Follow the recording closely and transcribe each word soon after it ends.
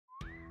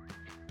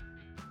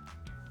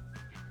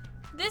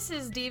This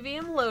is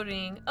DVM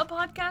Loading, a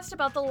podcast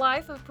about the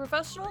life of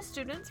professional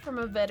students from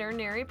a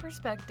veterinary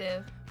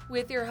perspective.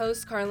 With your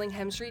hosts Carling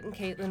Hemstreet and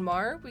Caitlin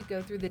Marr, we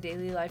go through the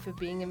daily life of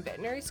being in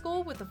veterinary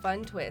school with a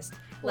fun twist.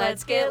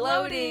 Let's get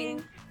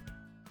loading!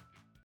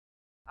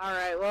 All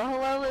right, well,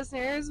 hello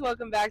listeners.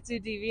 Welcome back to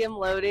DVM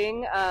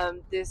Loading.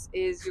 This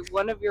is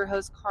one of your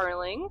hosts,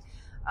 Carling.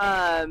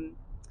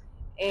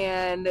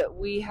 And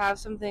we have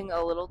something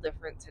a little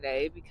different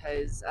today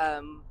because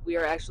we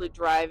are actually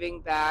driving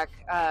back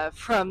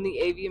from the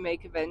AVMA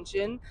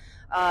convention.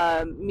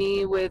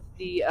 Me with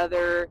the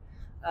other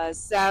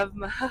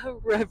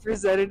SAVMA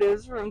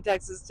representatives from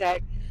Texas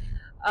Tech.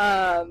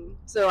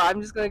 So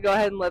I'm just going to go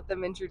ahead and let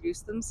them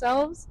introduce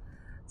themselves.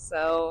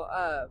 So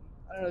I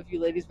don't know if you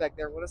ladies back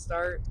there want to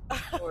start.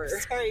 Or...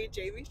 Sorry,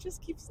 Jamie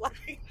just keeps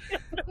laughing.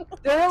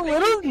 They're a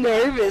little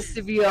nervous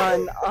to be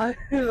on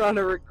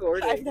a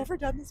recording. I've never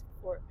done this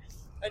before.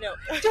 I know.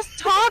 Just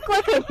talk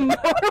like a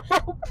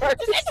normal person.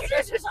 Just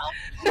introduce yourself.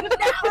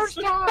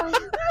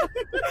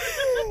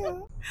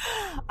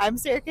 I'm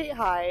Sarah Kate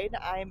Hyde.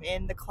 I'm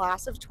in the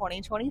class of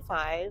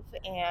 2025,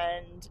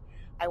 and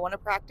I want to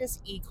practice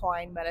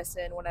equine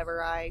medicine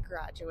whenever I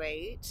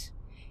graduate.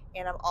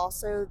 And I'm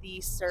also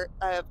the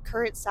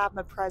current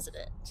SAVMA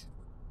president.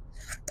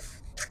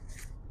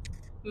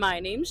 My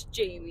name's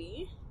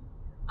Jamie.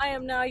 I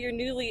am now your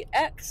newly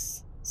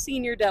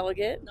ex-senior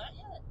delegate. Not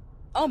yet.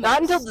 Almost.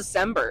 Not until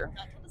December.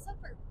 Not until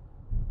December.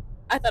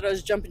 I thought I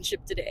was jumping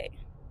ship today.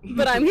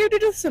 But I'm here to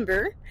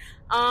December.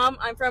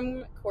 I'm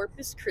from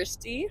Corpus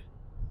Christi.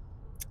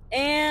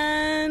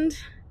 And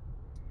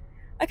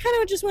I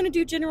kind of just want to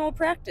do general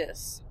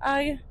practice.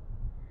 I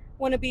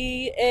want to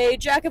be a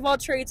jack of all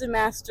trades and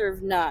master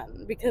of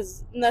none.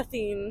 Because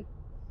nothing...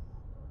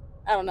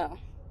 I don't know.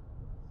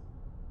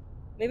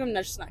 Maybe I'm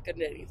just not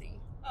good at anything.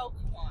 Oh,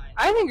 come on.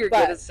 I think you're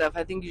good at stuff.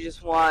 I think you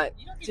just want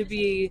to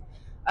be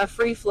a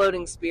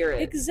free-floating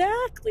spirit.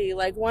 Exactly.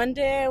 Like one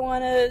day I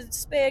want to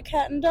spay a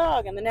cat and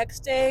dog, and the next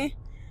day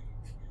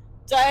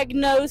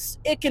diagnose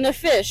ick in a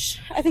fish.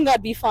 I think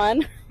that'd be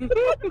fun.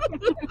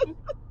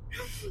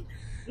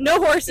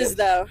 No horses,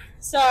 though.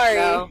 Sorry.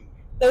 No.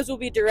 Those will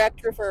be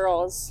direct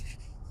referrals.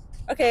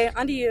 Okay,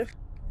 on to you.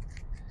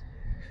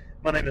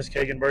 My name is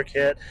Kagan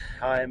Burkett.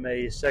 I'm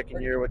a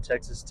second year with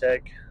Texas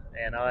Tech,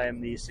 and I am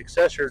the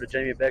successor to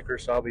Jamie Becker,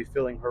 so I'll be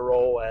filling her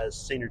role as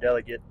senior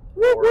delegate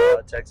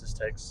for Texas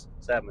Tech's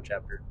SAVMA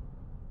chapter.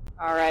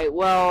 All right.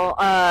 Well,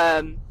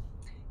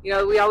 we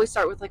always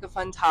start with like a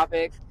fun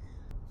topic.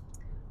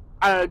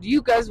 I don't know. Do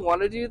you guys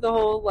want to do the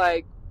whole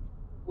like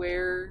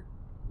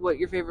what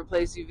your favorite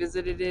place you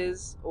visited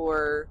is,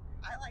 or?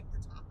 I like the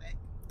topic.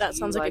 That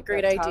sounds like a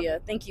great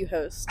idea. Thank you,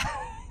 host.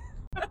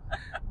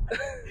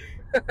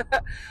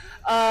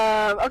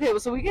 Okay, well,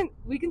 so we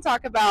can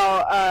talk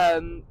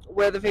about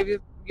where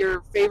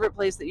your favorite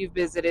place that you've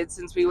visited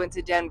since we went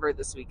to Denver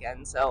this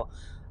weekend. So,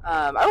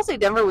 I will say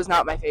Denver was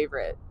not my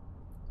favorite.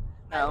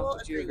 No,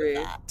 would you agree?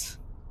 With that.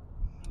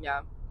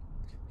 Yeah.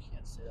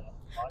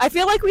 I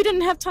feel like we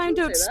didn't have time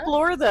to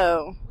explore,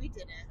 though. We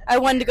didn't. I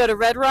wanted to go to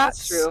Red Rocks.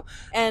 That's true.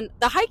 And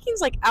the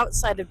hiking's like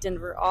outside of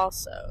Denver,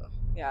 also.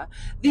 Yeah.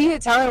 The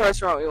Italian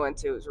restaurant we went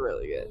to was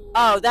really good.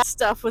 Oh, that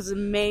stuff was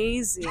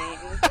amazing.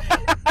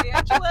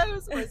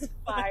 Angelo's was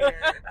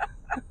fire.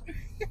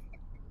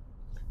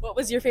 What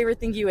was your favorite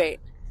thing you ate?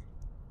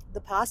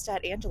 The pasta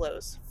at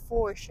Angelo's,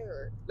 for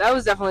sure. That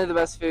was definitely the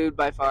best food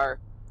by far.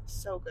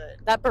 So good.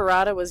 That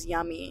burrata was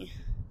yummy.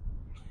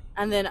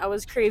 And then I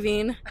was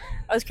craving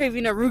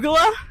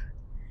arugula.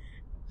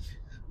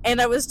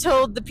 And I was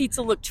told the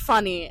pizza looked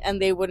funny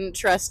and they wouldn't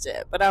trust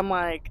it. But I'm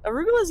like,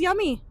 arugula's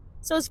yummy.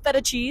 So is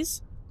feta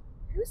cheese.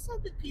 Who said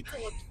the pizza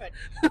looked funny?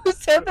 Who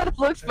said that it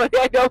looked funny?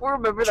 I don't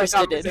remember that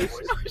Tristan did.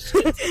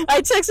 conversation.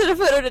 I texted a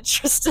photo to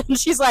Tristan.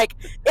 She's like,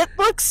 it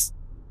looks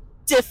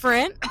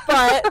different,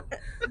 but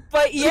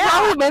She yeah.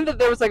 probably meant that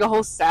there was like a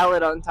whole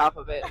salad on top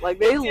of it. Like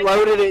they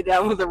loaded it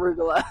down with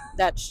arugula.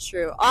 That's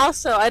true.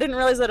 Also, I didn't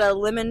realize that a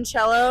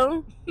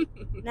limoncello,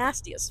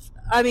 nasty is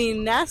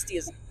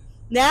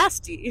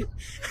nasty.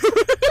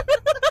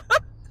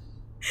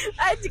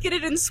 I had to get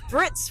it in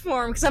spritz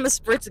form because I'm a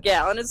spritz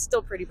gal, and it's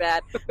still pretty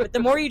bad. But the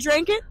more you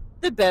drank it,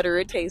 the better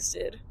it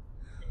tasted.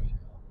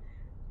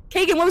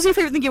 Kagan, what was your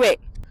favorite thing you ate?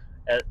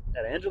 At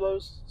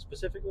Angelo's,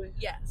 specifically?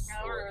 Yes.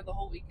 Or the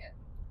whole weekend.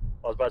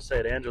 I was about to say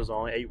at Angelo's I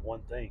only ate one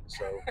thing,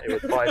 so it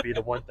would probably be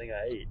the one thing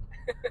I ate.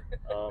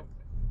 I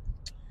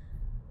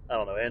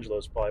don't know.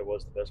 Angelo's probably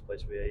was the best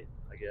place we ate,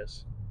 I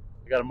guess.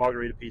 I got a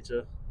margarita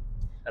pizza.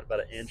 Had about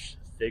an inch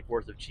thick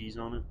worth of cheese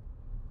on it.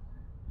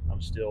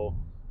 I'm still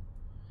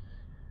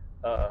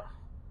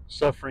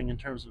suffering in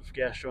terms of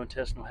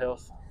gastrointestinal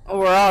health.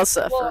 We're all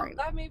suffering.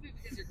 Well, that may be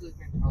because you're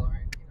gluten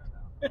intolerant.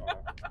 You don't know.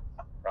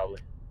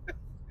 Probably.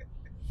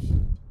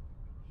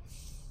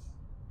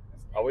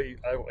 Are we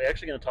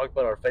actually going to talk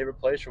about our favorite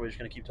place, or are we just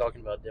going to keep talking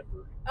about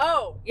Denver?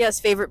 Oh, yes,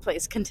 favorite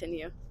place.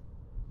 Continue.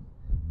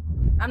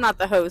 I'm not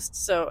the host,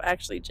 so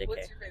actually, JK.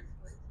 What's your favorite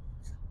place?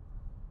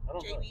 I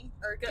don't Jamie?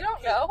 Or You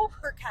don't know?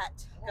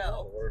 Burkett.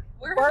 know. Go.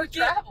 Where have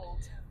you traveled?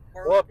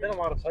 Well, I've been a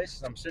lot of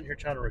places. I'm sitting here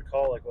trying to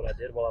recall like what I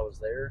did while I was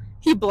there.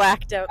 He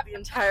blacked out the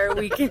entire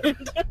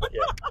weekend.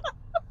 Yeah.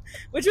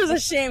 Which was a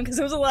shame because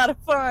it was a lot of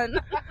fun.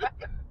 My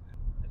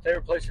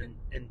favorite place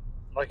in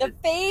like The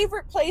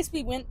favorite place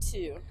we went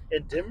to.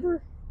 in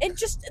Denver? And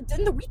just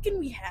in the weekend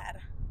we had.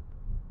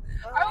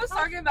 I was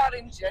talking about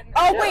in general.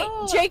 Oh, Yeah.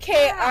 wait,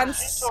 JK, I'm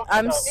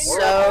About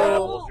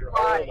so... your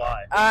whole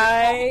life.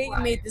 I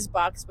made this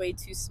box way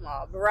too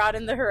small.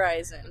 Broaden the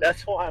horizon.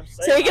 That's why I'm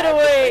saying. Take it I have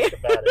to away.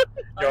 think about it.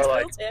 You're Huntsville,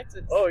 like,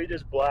 Texas. oh, you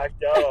just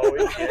blacked out all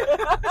weekend.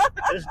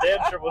 This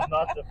damn sure was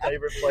not the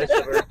favorite place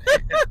I've ever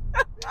been.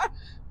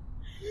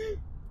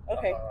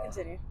 Okay,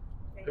 continue.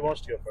 Who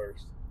wants to go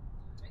first?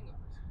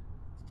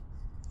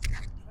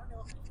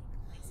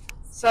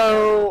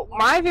 So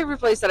my favorite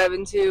place that I've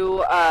been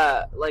to,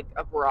 like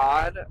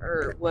abroad,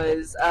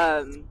 was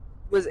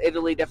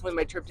Italy. Definitely,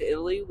 my trip to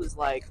Italy was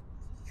like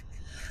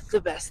the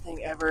best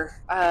thing ever.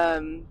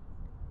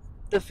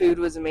 The food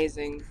was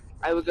amazing.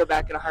 I would go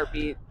back in a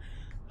heartbeat.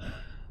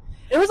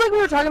 It was like we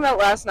were talking about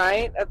last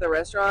night at the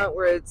restaurant,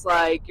 where it's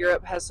like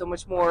Europe has so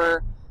much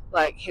more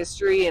like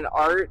history and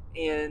art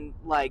and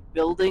like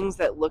buildings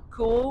that look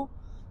cool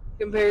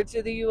compared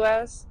to the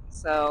U.S.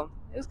 So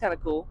it was kind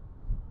of cool.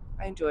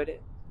 I enjoyed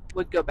it.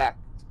 Would go back.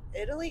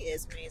 Italy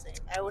is amazing.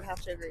 I would have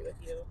to agree with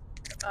you.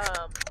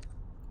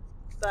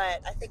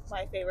 But I think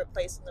my favorite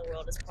place in the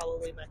world is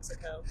probably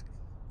Mexico.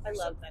 I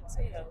love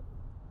Mexico.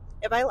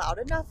 Am I loud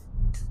enough?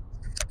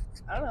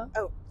 I don't know.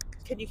 Oh,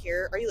 can you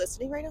hear? Are you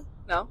listening right now?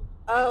 No.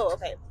 Oh,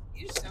 okay.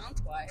 You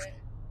sound quiet.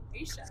 Are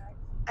you shy?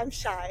 I'm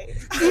shy.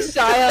 He's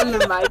shy on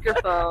the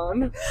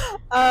microphone.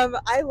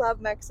 I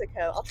love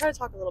Mexico. I'll try to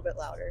talk a little bit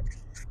louder.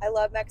 I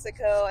love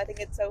Mexico. I think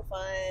it's so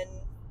fun.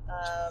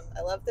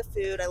 I love the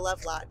food. I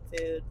love Latin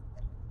food.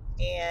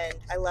 And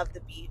I love the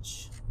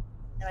beach.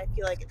 And I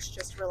feel like it's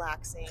just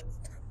relaxing.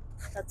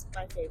 That's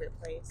my favorite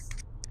place.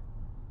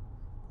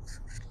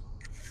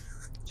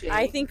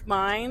 I think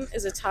mine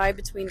is a tie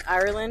between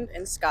Ireland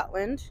and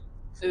Scotland.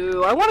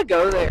 Ooh, I want to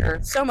go there.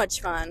 So much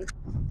fun.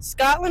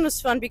 Scotland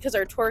was fun because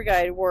our tour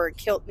guide wore a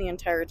kilt the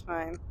entire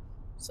time.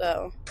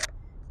 So,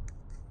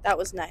 that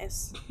was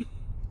nice.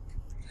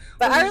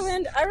 But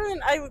Ireland,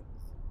 I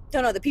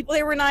don't know. The people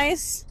there were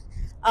nice.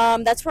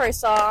 That's where I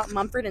saw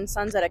Mumford and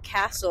Sons at a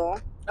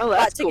castle. Oh, Bought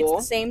that's tickets cool.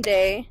 the same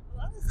day.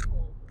 Well, that was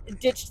cool.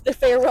 Ditched the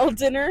farewell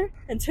dinner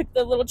and took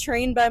the little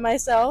train by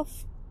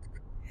myself.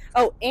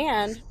 Oh,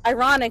 and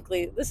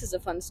ironically, this is a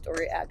fun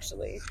story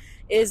actually,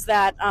 is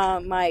that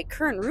my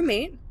current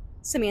roommate,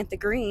 Samantha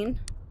Green,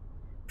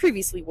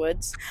 previously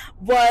Woods,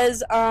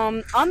 was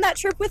on that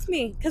trip with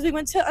me because we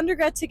went to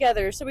undergrad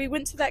together. So we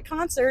went to that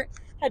concert,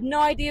 had no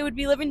idea we'd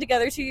be living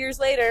together 2 years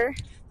later.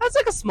 That's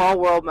like a small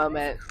world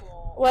moment.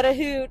 Cool. What a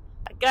hoot.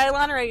 Guy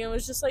Lonergan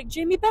was just like,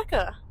 Jamie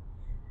Becca,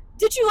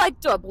 did you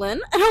like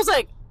Dublin? And I was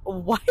like,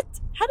 what?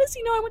 How does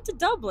he know I went to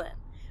Dublin?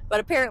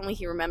 But apparently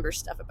he remembers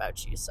stuff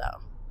about you, so.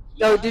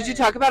 Oh, did you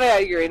talk about it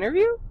at your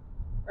interview?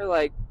 Or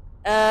like,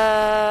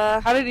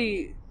 how did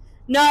he?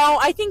 No,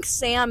 I think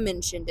Sam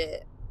mentioned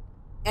it.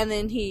 And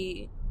then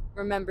he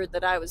remembered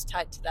that I was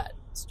tied to that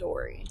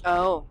story.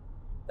 Oh.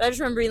 But I just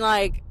remember being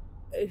like,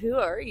 who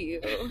are you?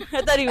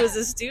 I thought he was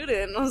a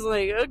student. I was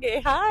like,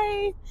 okay,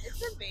 hi.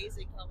 It's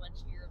amazing how much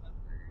he remembers.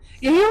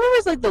 Yeah, he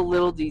remembers like the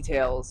little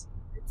details.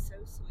 It's so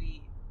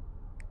sweet.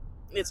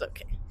 It's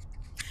okay.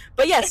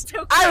 But yes, It's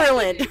okay.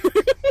 Ireland.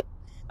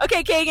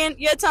 Okay, Kagan,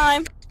 you had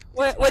time.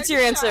 What's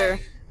your answer?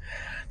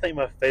 I think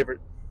my favorite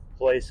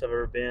place I've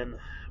ever been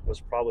was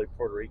probably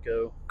Puerto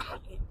Rico.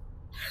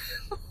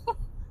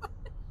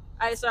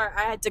 I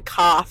had to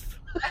cough.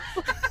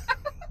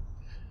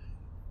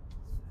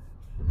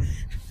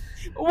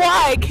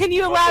 Why? Can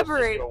you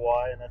elaborate?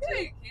 Why? And that's Yeah,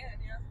 it. you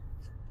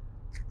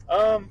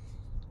can,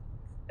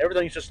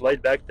 Everything's just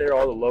laid back there.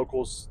 All the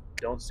locals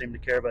don't seem to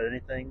care about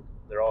anything.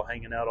 They're all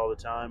hanging out all the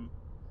time.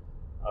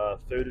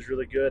 Food is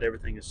really good.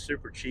 Everything is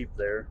super cheap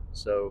there,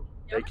 so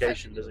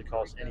vacation doesn't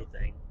cost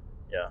anything.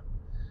 Yeah,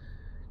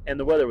 and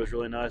the weather was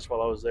really nice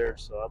while I was there,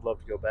 so I'd love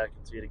to go back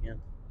and see it again.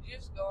 You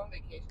just go on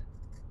vacation.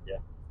 Yeah,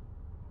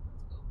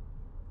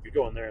 you're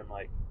going there in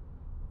like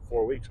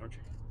 4 weeks, aren't you?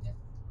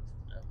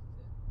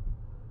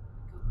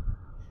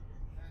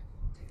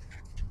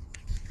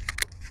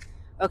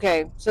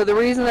 Okay, so the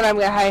reason that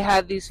I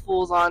had these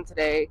fools on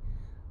today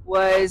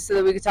was so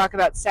that we could talk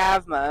about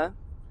SAVMA,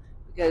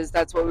 because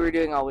that's what we were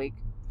doing all week.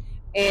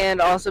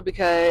 And also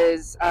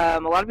because a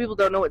lot of people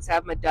don't know what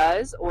SAVMA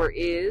does or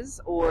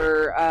is,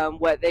 or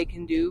what they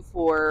can do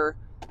for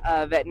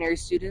veterinary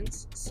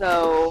students.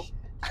 So,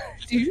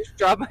 do you just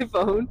drop my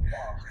phone?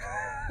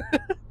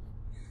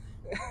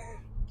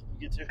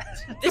 You get to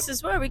This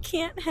is where we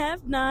can't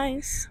have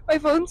nice My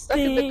phone's stuck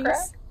in the things.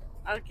 crack.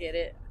 I'll get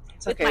it.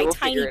 It's With okay, my we'll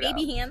tiny figure it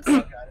baby out.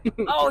 hands.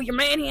 Oh, your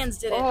man hands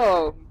did it.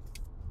 Oh,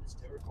 It's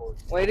still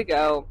recording. way to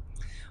go.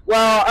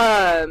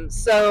 Well,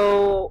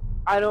 so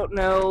I don't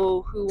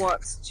know who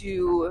wants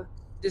to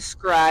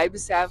describe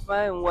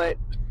SAVMA and what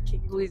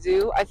we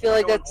do. I feel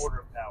like Go in that's order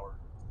of power.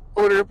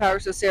 order of power.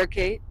 So Sarah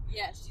Kate,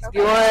 Yeah, she's do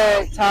you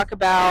want to talk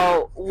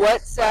about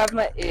what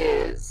SAVMA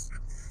is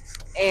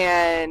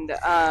and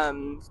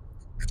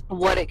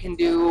what it can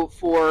do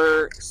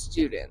for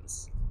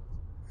students,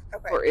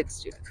 Okay. for its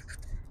students.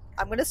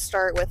 I'm going to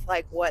start with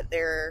like what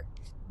their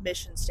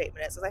mission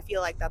statement is, because I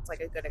feel like that's like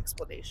a good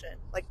explanation,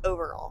 like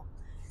overall.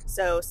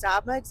 So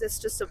SAVMA exists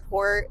to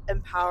support,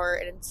 empower,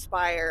 and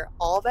inspire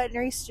all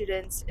veterinary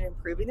students in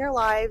improving their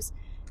lives,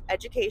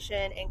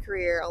 education, and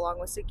career, along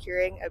with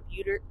securing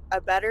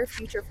a better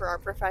future for our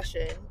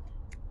profession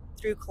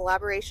through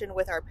collaboration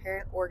with our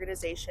parent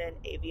organization,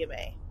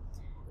 AVMA,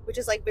 which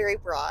is like very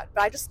broad,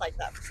 but I just like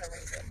that for some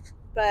reason.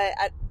 But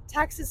at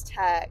Texas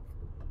Tech,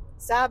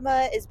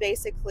 SAVMA is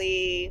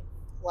basically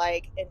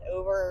like an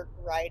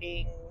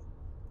overriding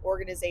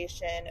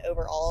organization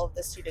over all of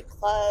the student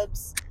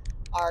clubs,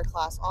 our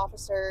class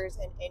officers,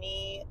 and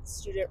any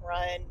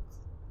student-run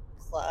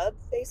club,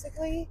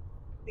 basically.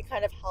 We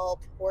kind of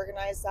help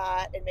organize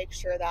that and make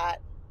sure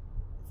that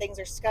things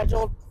are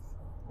scheduled,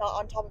 not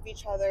on top of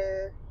each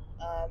other.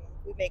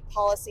 We make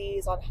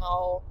policies on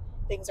how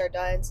things are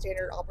done,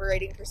 standard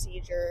operating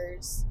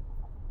procedures,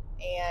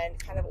 and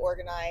kind of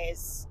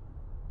organize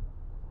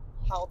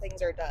how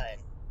things are done.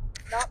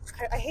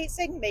 I hate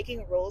saying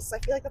making rules. I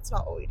feel like that's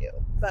not what we do,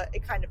 but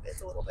it kind of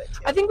is a little bit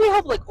too. I think we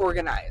help like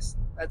organize.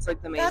 That's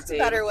like the main That's a thing.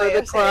 better way For the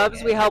of saying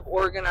clubs, it. we help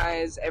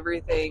organize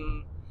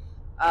everything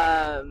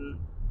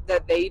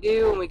that they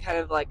do, and we kind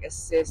of like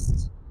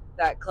assist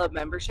that club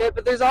membership.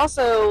 But there's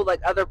also like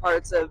other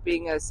parts of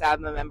being a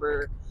SAVMA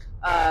member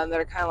that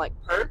are kind of like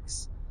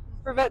perks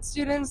for vet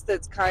students.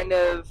 That's kind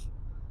of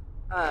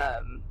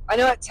I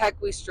know at Tech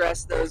we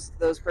stress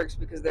those perks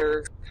because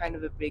they're kind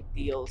of a big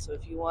deal. So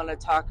if you want to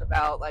talk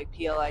about like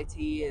PLIT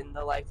and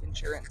the life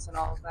insurance and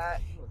all of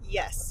that.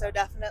 Yes, so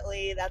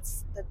definitely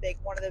that's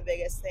one of the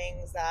biggest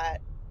things that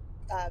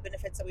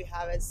benefits that we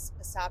have as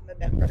SAVMA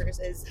members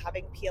is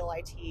having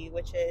PLIT,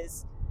 which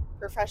is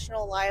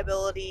professional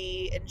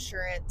liability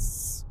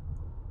insurance.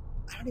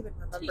 I don't even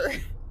remember.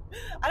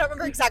 I don't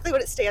remember exactly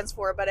what it stands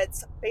for, but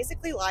it's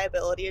basically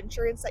liability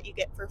insurance that you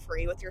get for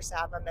free with your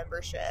SAVMA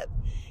membership.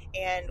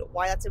 And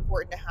why that's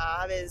important to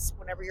have is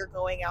whenever you're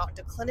going out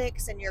into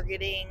clinics and you're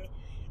getting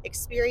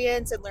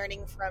experience and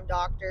learning from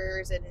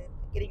doctors and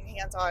getting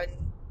hands-on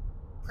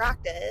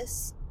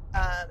practice,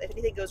 if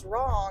anything goes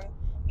wrong,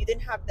 you then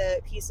have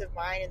the peace of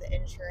mind and the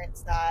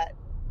insurance that,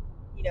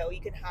 you know, you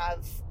can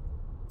have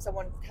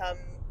someone come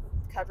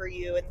cover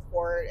you in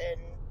court and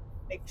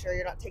make sure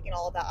you're not taking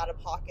all of that out of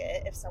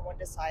pocket if someone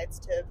decides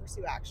to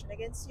pursue action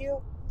against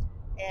you.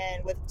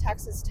 And with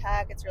Texas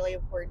Tech, it's really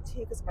important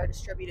too because of our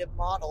distributive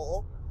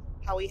model,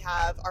 how we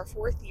have our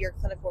 4th year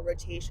clinical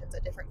rotations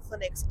at different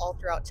clinics all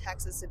throughout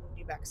Texas and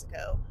New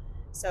Mexico.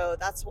 So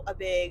that's a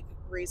big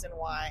reason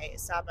why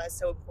SAVMA is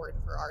so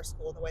important for our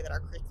school and the way that our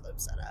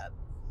curriculum's set up.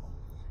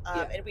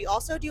 And we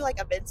also do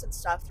like events and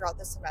stuff throughout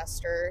the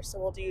semester.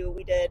 So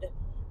we did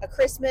a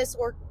Christmas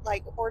or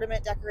like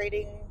ornament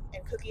decorating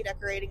and cookie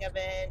decorating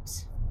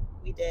event.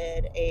 We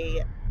did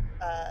a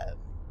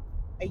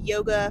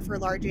yoga for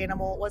large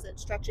animal. Was it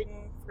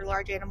stretching for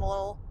large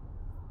animal?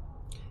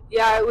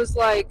 Yeah, it was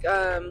like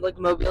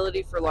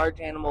mobility for large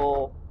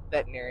animal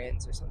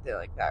veterinarians or something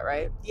like that,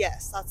 right?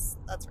 Yes,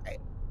 that's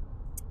right.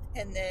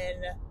 And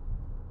then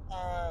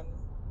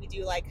we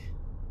do like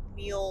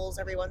meals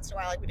every once in a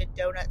while. Like we did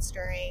donuts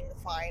during the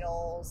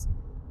finals,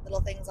 little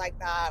things like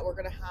that.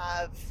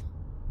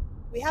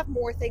 We have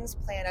more things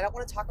planned. I don't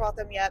want to talk about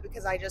them yet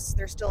because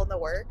they're still in the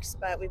works,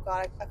 but we've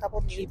got a couple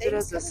new Keep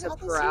things it as a coming out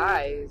this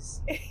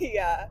surprise. year.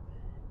 Yeah.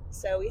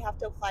 So we have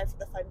to apply for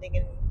the funding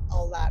and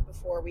all that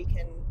before we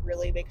can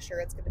really make sure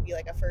it's going to be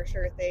like a for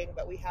sure thing.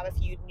 But we have a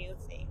few new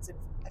things and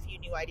a few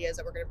new ideas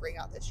that we're going to bring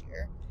out this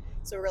year.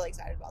 So we're really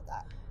excited about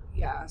that.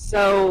 Yeah.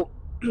 So,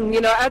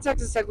 at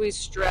Texas Tech, we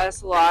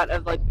stress a lot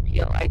of like the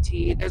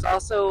PLIT. There's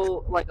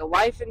also like a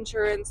life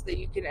insurance that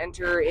you can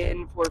enter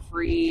in for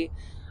free,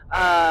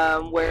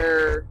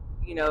 where,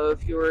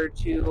 if you were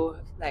to,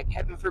 like,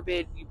 heaven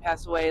forbid, you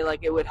pass away,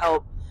 like it would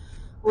help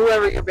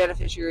whoever your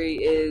beneficiary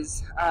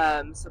is,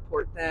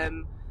 support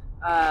them.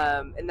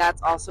 And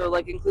that's also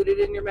like included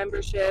in your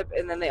membership.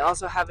 And then they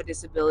also have a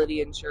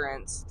disability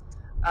insurance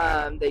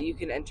that you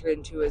can enter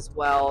into as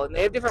well. And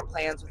they have different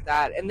plans with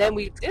that. And then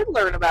we did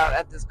learn about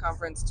at this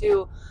conference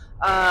too,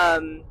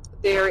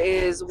 there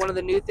is one of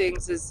the new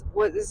things is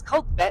what is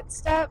called Vet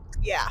Step.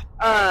 Yeah.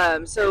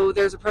 So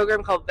there's a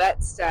program called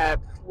Vet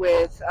Step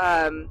with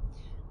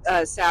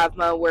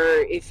SAVMA,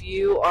 where if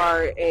you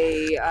are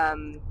a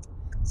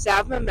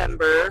SAVMA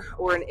member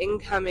or an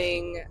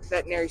incoming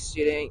veterinary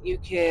student, you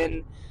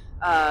can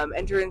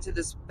enter into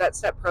this Vet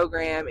Step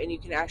program, and you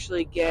can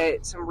actually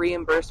get some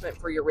reimbursement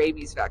for your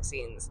rabies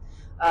vaccines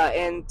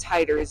and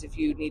titers if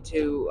you need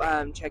to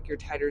check your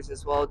titers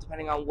as well,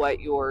 depending on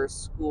what your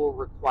school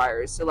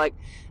requires. So like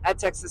at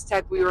Texas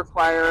Tech, we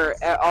require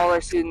all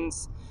our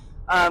students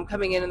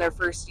coming in their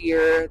first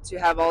year to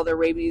have all their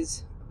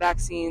rabies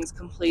vaccines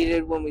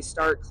completed when we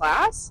start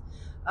class.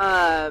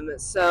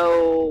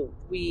 So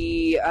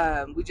we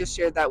just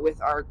shared that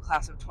with our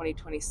class of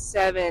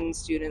 2027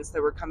 students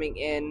that were coming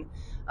in.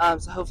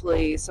 So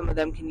hopefully some of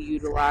them can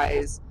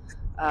utilize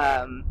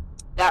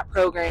that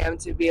program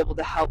to be able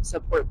to help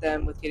support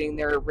them with getting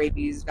their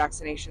rabies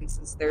vaccination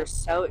since they're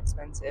so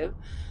expensive.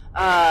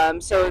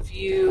 So if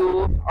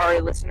you are a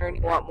listener and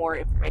you want more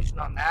information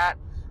on that,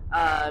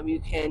 you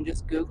can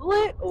just Google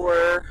it,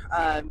 or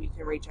you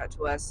can reach out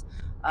to us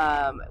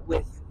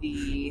with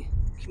the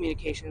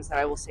communications that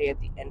I will say at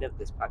the end of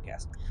this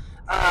podcast.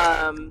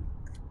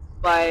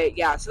 But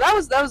yeah, so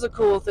that was a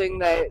cool thing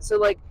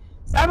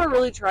SAVMA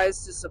really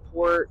tries to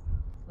support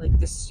like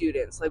the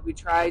students. Like we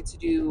try to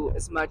do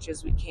as much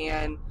as we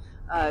can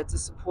to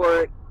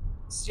support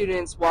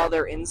students while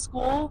they're in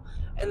school,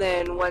 and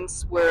then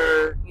once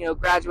we're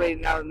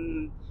graduating out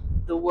in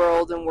the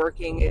world and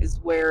working is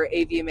where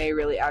AVMA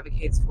really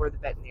advocates for the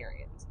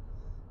veterinarians.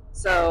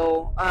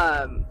 So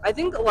I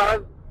think a lot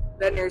of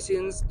veterinary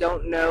students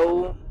don't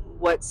know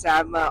what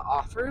SAVMA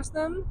offers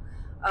them,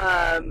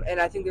 and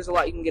I think there's a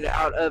lot you can get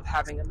out of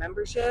having a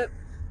membership.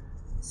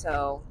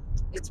 So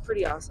it's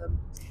pretty awesome.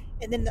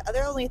 And then the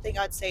other only thing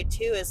I'd say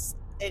too is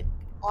it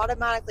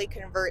automatically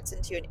converts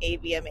into an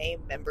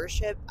AVMA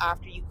membership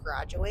after you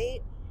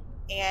graduate,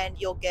 and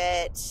you'll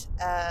get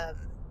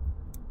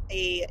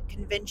a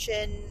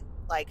convention,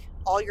 like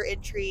all your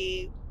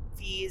entry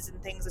fees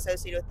and things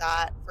associated with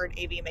that for an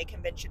AVMA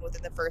convention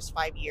within the first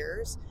 5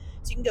 years.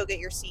 So you can go get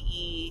your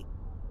CE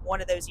one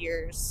of those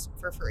years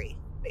for free,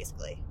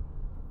 basically.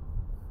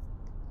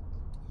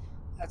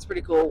 That's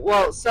pretty cool.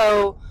 Well,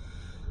 so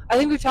I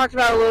think we've talked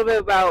about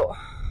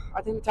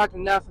I think we talked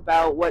enough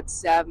about what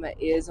SAVMA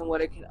is and what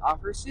it can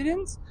offer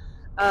students.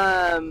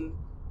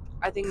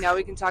 I think now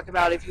we can talk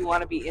about if you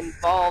want to be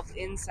involved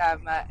in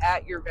SAVMA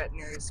at your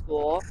veterinary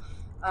school,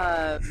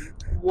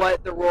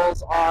 what the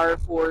roles are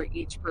for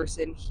each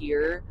person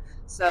here.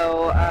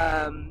 So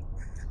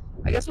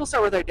I guess we'll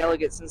start with our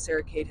delegates since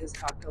Sarah Kate has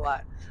talked a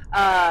lot.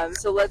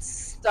 So let's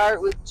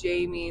start with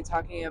Jamie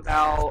talking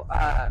about,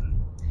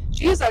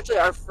 she is actually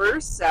our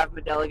first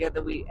SAVMA delegate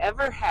that we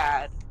ever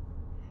had.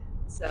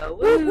 So,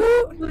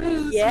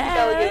 woo,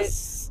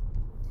 yes.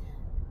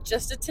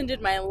 Just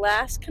attended my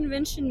last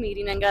convention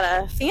meeting and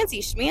got a fancy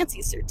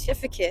schmancy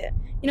certificate.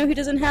 You know who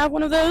doesn't have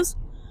one of those?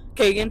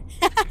 Kagan.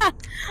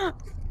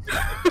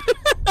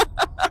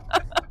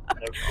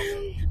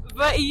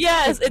 But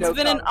yes, it's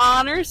been an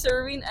honor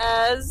serving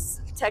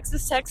as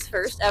Texas Tech's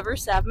first ever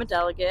SAVMA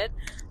delegate.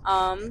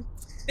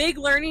 Big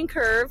learning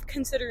curve,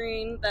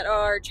 considering that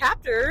our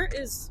chapter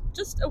is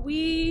just a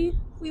wee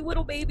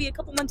little baby, a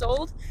couple months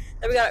old,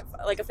 that we got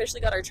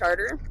officially got our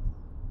charter.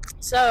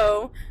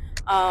 So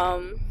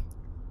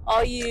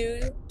all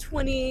you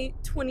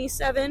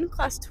 2027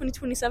 class of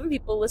 2027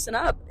 people, listen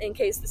up in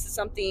case this is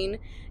something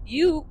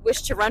you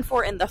wish to run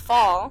for in the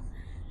fall.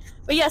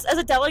 But yes, as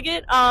a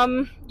delegate,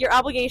 your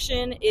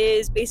obligation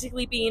is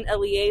basically being a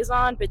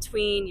liaison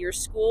between your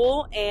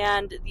school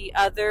and the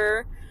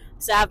other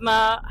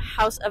SAVMA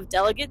House of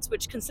Delegates,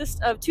 which consists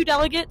of 2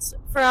 delegates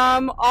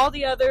from all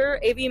the other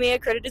AVMA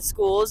accredited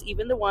schools,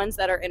 even the ones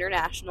that are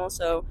international.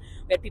 So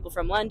we had people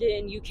from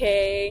London,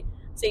 UK,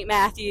 St.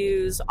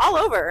 Matthews, all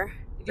over.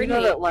 You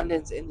know that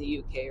London's in the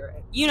UK,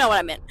 right? You know what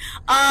I meant.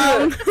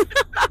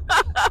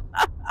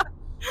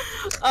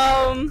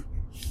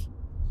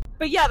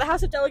 But yeah, the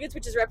House of Delegates,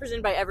 which is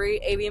represented by every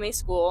AVMA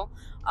school,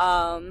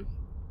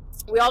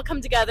 we all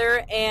come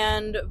together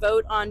and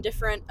vote on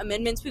different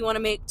amendments we want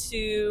to make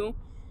to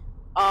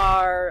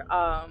our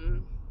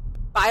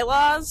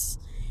bylaws,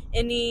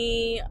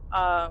 any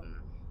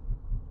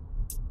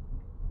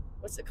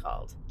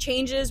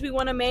changes we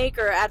want to make,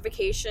 or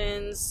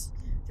advocations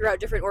throughout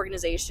different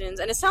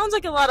organizations. And it sounds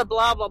like a lot of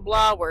blah blah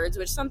blah words,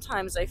 which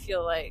sometimes I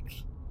feel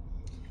like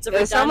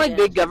they sound like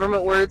big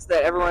government words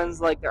that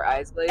everyone's like their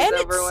eyes glaze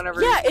over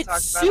whenever you talk about it.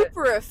 It's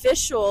super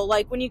official.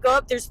 Like when you go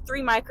up, there's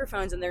 3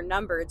 microphones and they're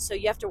numbered, so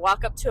you have to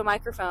walk up to a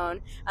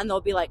microphone and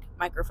they'll be like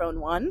microphone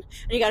 1, and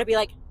you got to be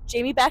like,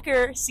 Jamie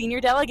Becker,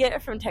 senior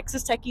delegate from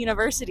Texas Tech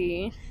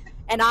University,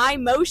 and I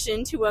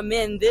motion to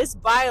amend this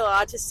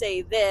bylaw to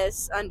say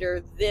this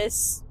under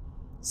this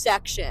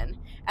section.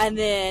 And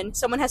then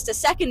someone has to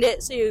second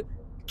it. So,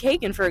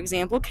 Kagan, for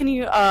example, can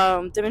you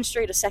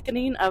demonstrate a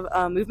seconding of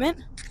a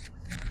movement?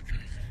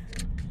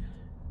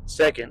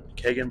 Second,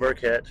 Kagan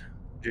Burkett,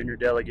 junior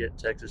delegate,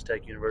 Texas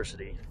Tech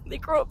University. They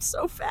grow up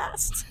so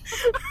fast.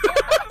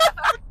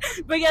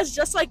 But yes,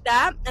 just like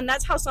that, and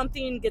that's how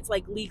something gets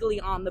like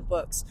legally on the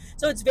books.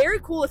 So it's very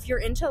cool if you're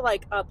into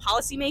like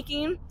policy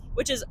making,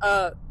 which is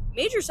a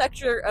major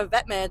sector of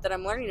vet med that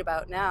I'm learning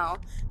about now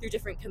through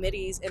different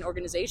committees and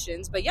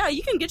organizations. But yeah,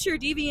 you can get your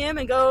DVM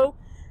and go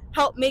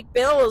help make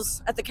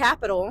bills at the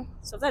Capitol.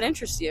 So if that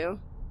interests you,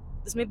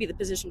 this may be the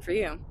position for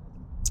you.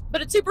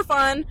 But it's super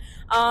fun.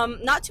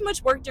 Not too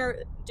much work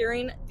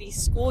during the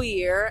school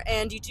year,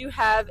 and you do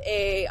have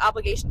a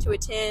obligation to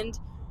attend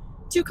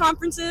 2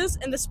 conferences.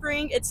 In the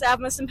spring, it's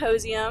SAVMA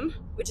Symposium,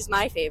 which is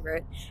my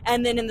favorite,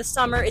 and then in the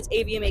summer, it's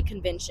AVMA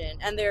Convention,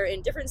 and they're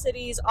in different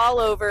cities all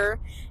over,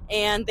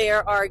 and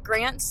there are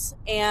grants,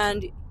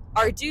 and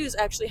our dues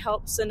actually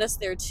help send us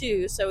there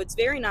too, so it's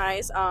very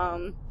nice.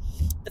 The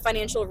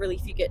financial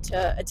relief you get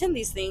to attend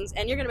these things,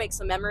 and you're going to make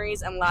some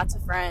memories and lots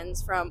of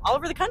friends from all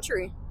over the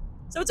country.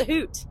 So it's a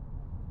hoot.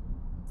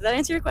 Did that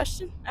answer your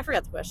question? I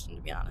forgot the question,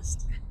 to be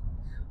honest.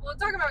 Well,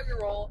 talk about your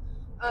role.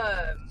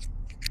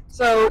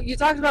 So you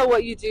talked about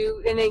what you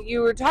do, and then you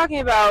were talking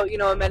about,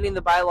 amending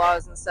the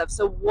bylaws and stuff.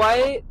 So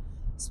what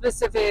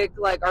specific,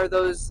 are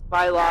those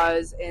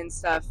bylaws and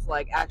stuff,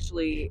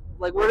 actually,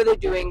 what are they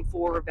doing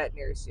for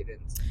veterinary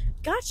students?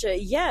 Gotcha.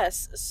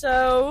 Yes.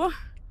 So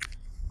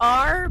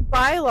our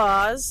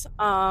bylaws,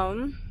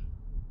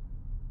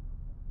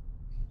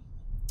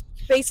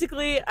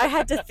 basically, I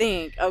had to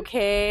think,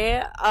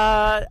 okay?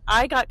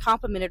 I got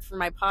complimented for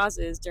my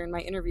pauses during my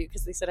interview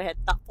because they said I had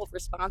thoughtful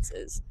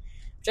responses,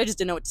 which I just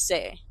didn't know what to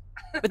say.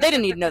 But they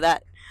didn't need to know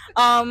that.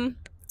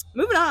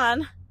 Moving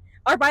on.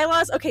 Our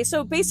bylaws, okay,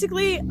 so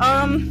basically,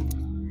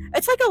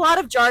 it's a lot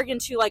of jargon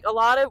too.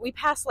 We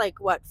passed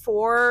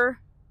 4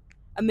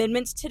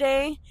 amendments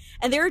today,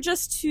 and they're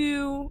just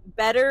to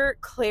better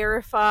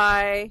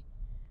clarify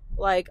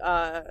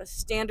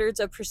standards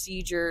of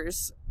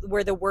procedures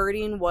where the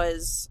wording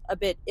was a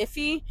bit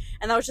iffy,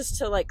 and that was just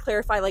to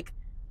clarify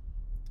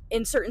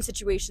in certain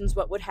situations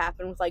what would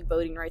happen with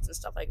voting rights and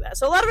stuff like that.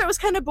 So a lot of it was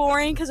kind of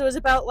boring because it was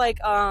about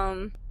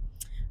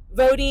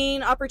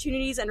voting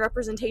opportunities and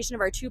representation of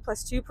our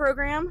 2+2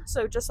 program.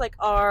 So just like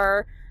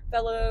our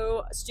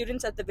fellow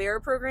students at the VERA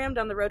program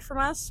down the road from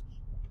us,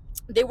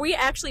 we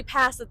actually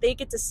passed that they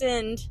get to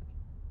send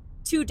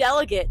 2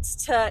 delegates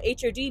to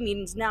HOD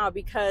meetings now,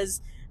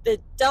 because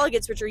the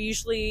delegates, which are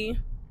usually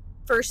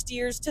first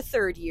years to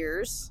third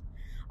years,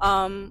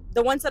 the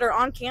ones that are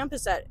on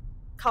campus at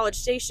College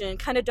Station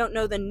kind of don't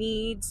know the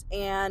needs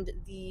and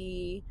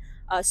the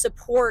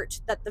support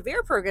that the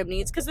VERA program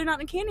needs because they're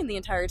not in Canyon the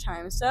entire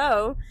time.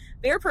 So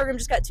VERA program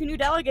just got 2 new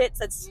delegates.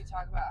 Can you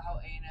talk about how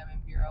A&M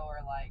and Bureau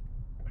are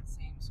the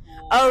same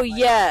school? Oh,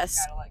 yes.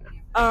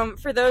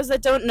 For those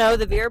that don't know,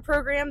 the VERA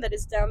program that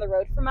is down the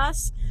road from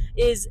us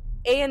is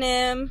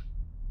A&M's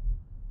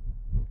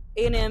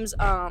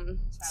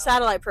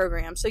satellite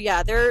program. So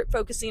yeah, they're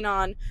focusing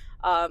on,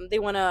 they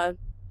want to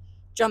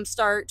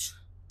jumpstart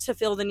to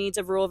fill the needs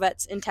of rural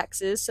vets in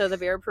Texas. So the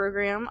VERA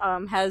program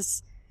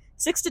has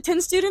 6 to 10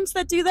 students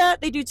that do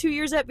that. They do 2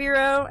 years at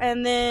Vero,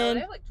 and then...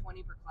 they have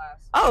 20 per class.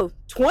 Oh,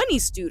 20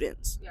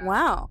 students. Yeah.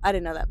 Wow, I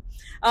didn't know that.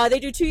 They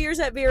do 2 years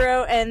at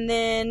Vero, and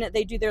then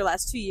they do their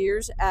last 2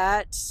 years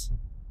at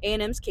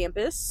A&M's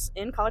campus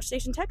in College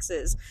Station,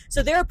 Texas.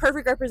 So they're a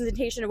perfect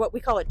representation of what we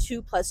call a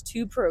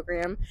 2+2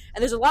 program,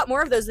 and there's a lot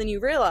more of those than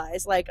you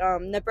realize.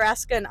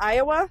 Nebraska and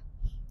Iowa,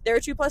 they're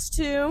a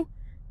 2+2.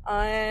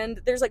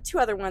 And there's 2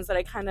 other ones that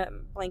I kind of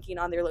blanking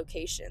on their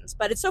locations,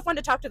 but it's so fun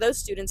to talk to those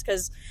students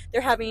because they're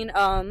having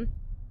a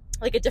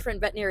different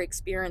veterinary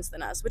experience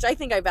than us, which I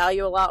think I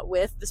value a lot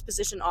with this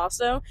position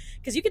also,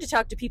 because you get to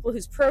talk to people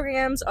whose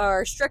programs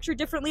are structured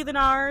differently than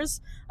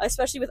ours,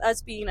 especially with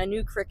us being a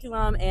new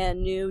curriculum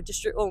and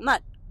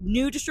not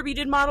new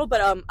distributed model, but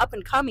up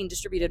and coming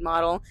distributed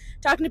model.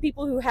 Talking to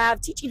people who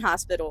have teaching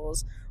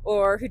hospitals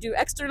or who do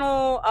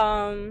external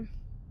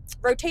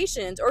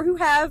rotations, or who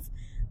have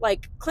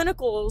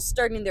clinicals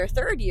starting their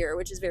 3rd year,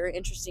 which is very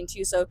interesting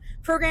too. So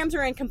programs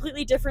are in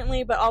completely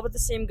differently, but all with the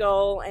same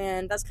goal,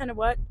 and that's kind of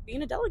what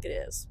being a delegate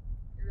is.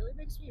 It really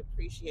makes me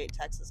appreciate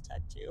Texas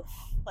Tech too.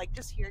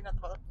 Just hearing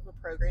about the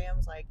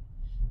programs, I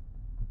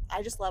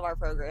just love our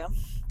program.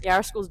 Yeah,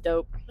 our school's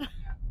dope. Do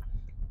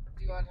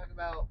you want to talk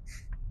about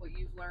what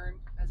you've learned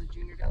as a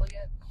junior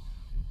delegate?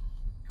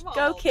 Come on.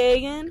 Go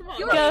Kagan.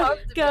 Go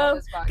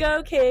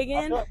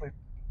Kagan. I feel like we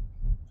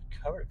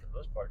covered it for the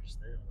most part just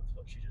then with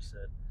what she just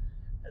said.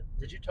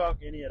 Did you talk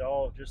any at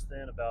all just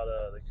then about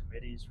the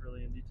committees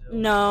really in detail?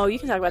 No, you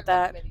can talk about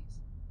that.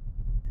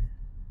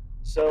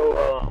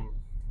 So,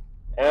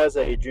 as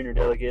a junior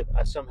delegate,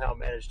 I somehow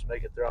managed to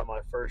make it throughout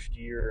my first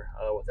year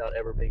without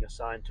ever being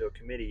assigned to a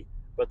committee.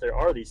 But there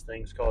are these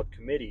things called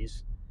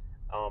committees.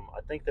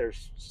 I think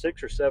there's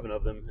 6 or 7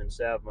 of them in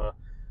SAVMA.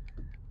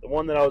 The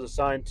one that I was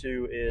assigned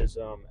to is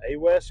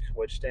AWESC,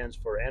 which stands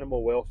for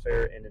Animal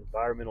Welfare and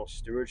Environmental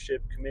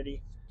Stewardship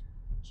Committee.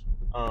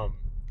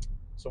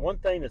 So one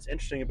thing that's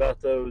interesting about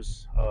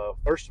those,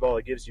 first of all,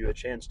 it gives you a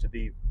chance to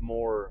be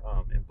more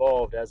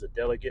involved as a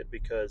delegate,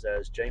 because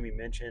as Jamie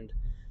mentioned,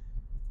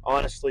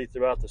 honestly,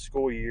 throughout the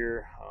school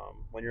year,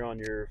 when you're on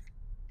your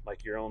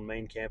own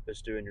main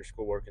campus doing your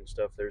schoolwork and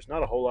stuff, there's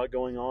not a whole lot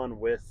going on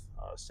with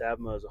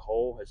SAVMA as a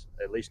whole,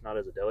 at least not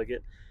as a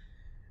delegate.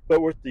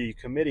 But with the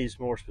committees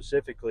more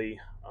specifically,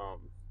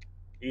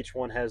 each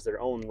one has their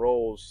own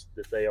roles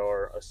that they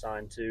are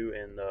assigned to,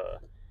 and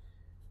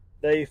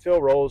they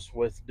fill roles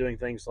with doing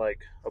things like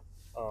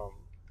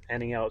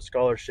handing out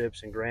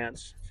scholarships and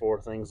grants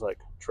for things like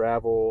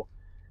travel,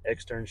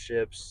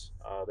 externships.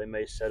 They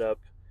may set up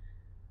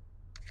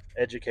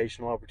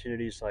educational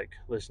opportunities like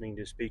listening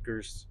to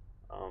speakers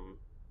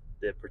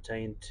that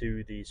pertain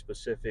to the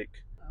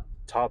specific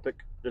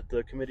topic that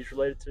the committee is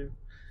related to.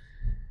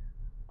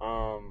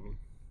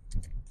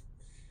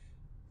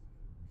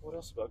 What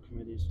else about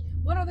committees?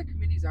 What other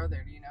committees are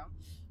there, do you know?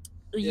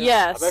 Yeah,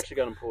 Yes. I've actually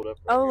got them pulled up.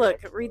 Oh, here.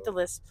 look, read the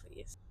list,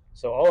 please.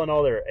 So all in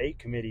all, there are 8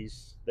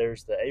 committees.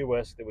 There's the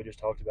AWESC that we just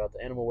talked about,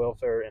 the Animal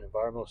Welfare and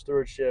Environmental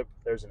Stewardship.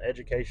 There's an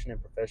Education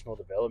and Professional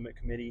Development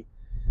Committee.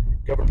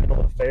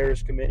 Governmental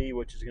Affairs Committee,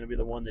 which is going to be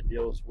the one that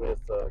deals with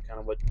kind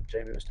of what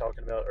Jamie was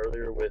talking about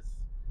earlier with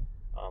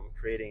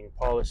creating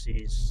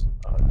policies.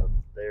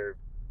 They're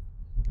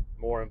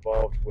more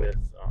involved with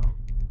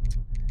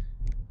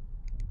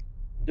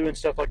doing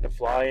stuff like the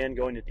fly-in,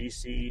 going to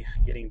DC,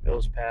 getting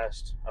bills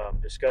passed,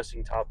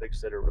 discussing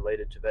topics that are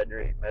related to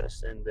veterinary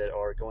medicine that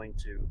are going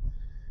to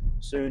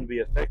soon be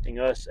affecting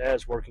us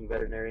as working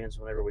veterinarians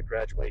whenever we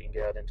graduate and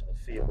get out into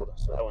the field.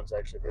 So that one's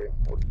actually a very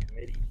important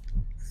committee.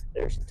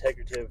 There's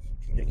Integrative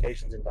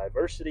Communications and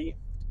Diversity,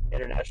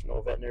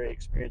 International Veterinary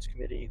Experience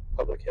Committee,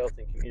 Public Health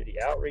and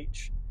Community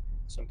Outreach,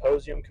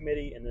 Symposium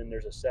Committee, and then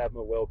there's a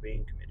SAVMA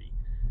Wellbeing Committee.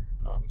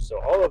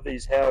 So all of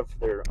these have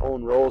their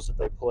own roles that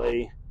they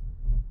play,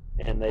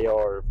 and they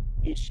are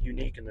each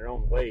unique in their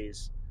own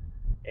ways.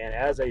 And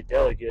as a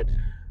delegate,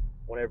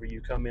 whenever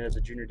you come in as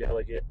a junior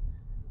delegate,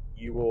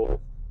 you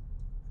will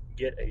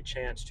get a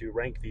chance to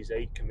rank these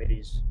 8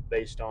 committees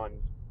based on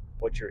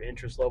what your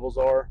interest levels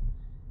are,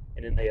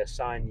 and then they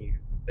assign you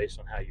based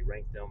on how you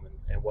rank them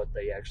and what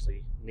they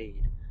actually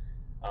need.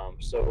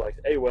 So like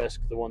AWESC,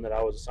 the one that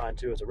I was assigned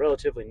to, is a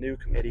relatively new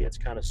committee. It's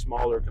kind of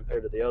smaller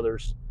compared to the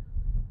others,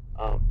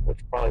 which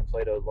probably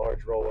played a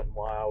large role in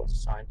why I was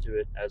assigned to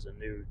it as a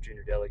new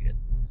junior delegate.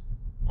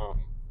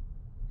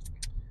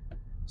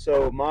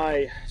 So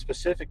my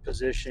specific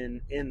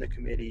position in the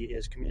committee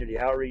is community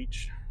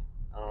outreach.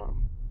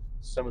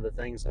 Some of the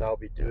things that I'll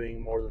be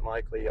doing more than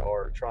likely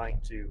are trying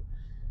to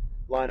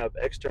line up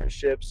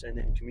externships and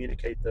then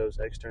communicate those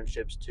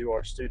externships to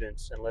our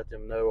students and let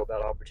them know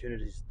about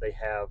opportunities that they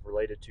have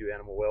related to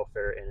animal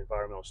welfare and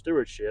environmental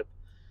stewardship.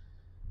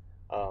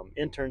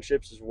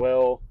 Internships as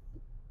well.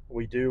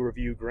 We do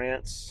review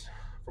grants,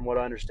 from what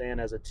I understand,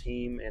 as a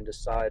team and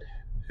decide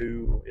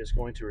who is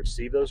going to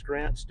receive those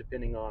grants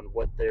depending on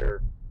what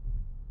they're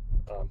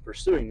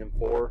pursuing them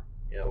for.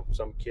 You know,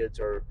 some kids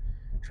are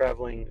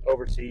traveling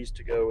overseas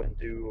to go and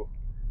do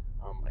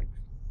like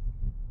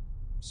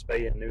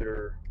spay and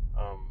neuter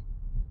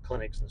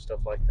clinics and stuff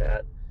like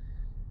that.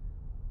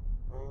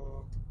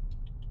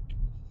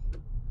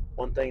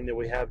 One thing that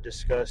we have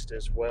discussed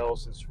as well,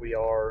 since we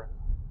are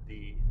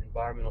the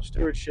environmental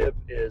stewardship,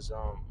 is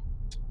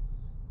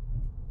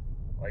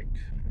like,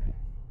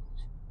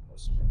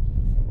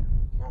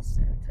 not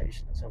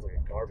sanitation, that sounds like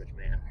a garbage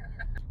man.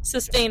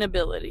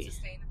 Sustainability.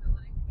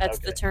 That's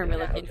Okay. the term you're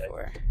looking Okay.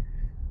 for.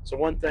 So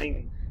one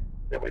thing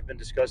that we've been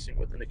discussing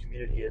within the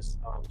community is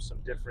some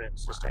different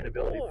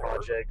sustainability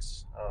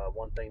projects.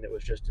 One thing that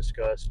was just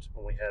discussed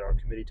when we had our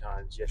committee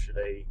times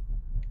yesterday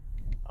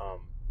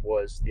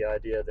was the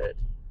idea that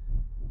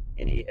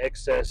any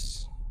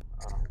excess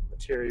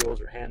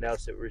materials or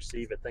handouts that we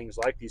receive at things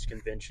like these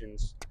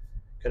conventions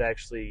could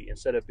actually,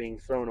 instead of being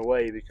thrown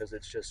away because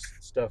it's just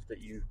stuff that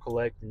you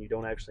collect and you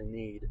don't actually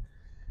need,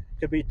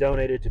 could be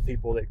donated to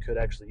people that could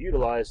actually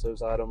utilize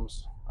those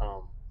items.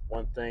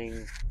 One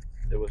thing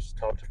that was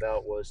talked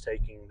about was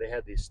they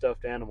had these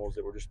stuffed animals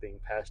that were just being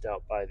passed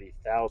out by the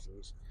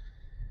thousands.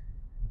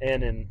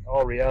 And in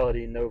all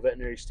reality, no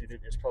veterinary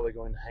student is probably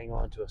going to hang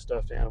on to a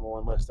stuffed animal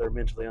unless they're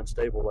mentally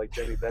unstable like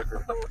Jamie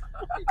Becker.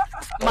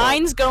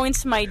 Mine's going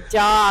to my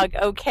dog,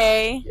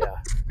 okay? Yeah,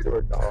 to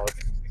her dog.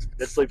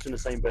 That sleeps in the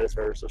same bed as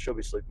her, so she'll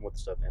be sleeping with the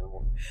stuffed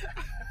animal.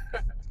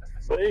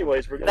 But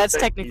anyways, we're going to That's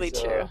take technically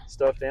these true.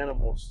 stuffed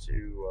animals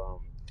to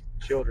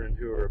children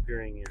who are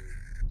appearing in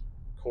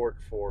court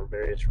for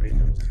various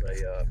reasons.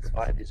 They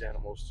provide these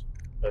animals,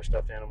 their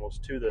stuffed animals,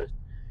 to the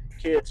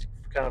kids,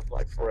 kind of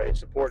like for a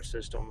support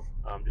system,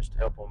 just to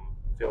help them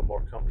feel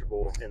more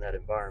comfortable in that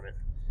environment.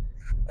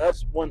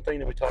 That's one thing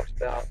that we talked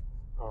about.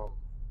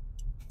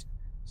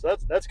 So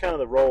that's kind of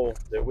the role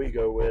that we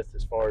go with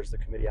as far as the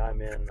committee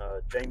I'm in.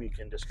 Jamie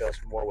can discuss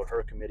more what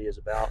her committee is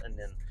about, and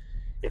then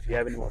if you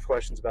have any more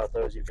questions about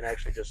those, you can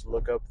actually just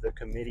look up the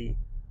committee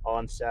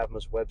on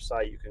SAVMA's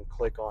website. You can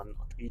click on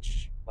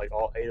like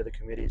all 8 of the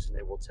committees, and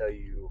it will tell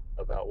you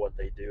about what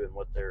they do and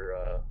what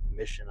their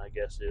mission, I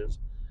guess, is.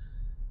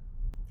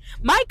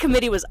 My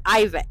committee was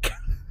IVEC,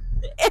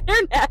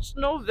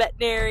 International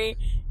Veterinary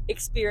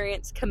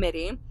Experience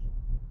Committee,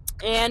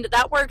 and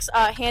that works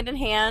hand in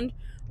hand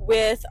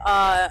with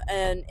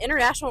an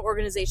international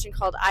organization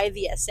called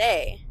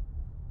IVSA.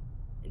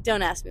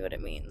 Don't ask me what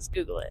it means.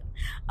 Google it.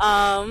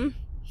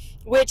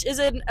 Which is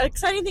an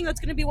exciting thing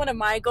that's going to be one of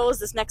my goals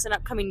this next and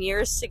upcoming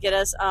years, to get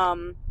us,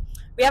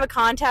 we have a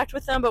contact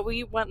with them, but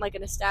we want like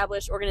an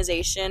established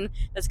organization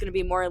that's going to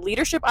be more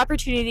leadership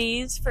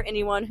opportunities for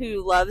anyone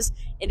who loves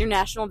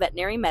international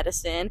veterinary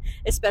medicine,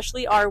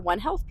 especially our One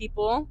Health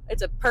people.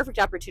 It's a perfect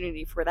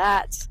opportunity for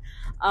that.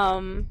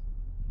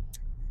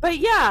 But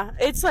yeah,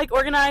 it's like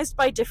organized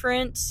by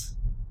different,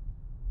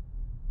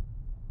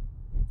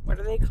 what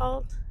are they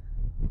called?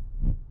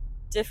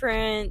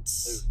 Different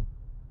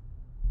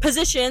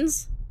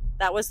positions.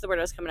 That was the word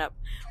I was coming up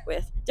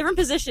with. Different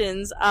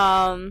positions.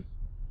 That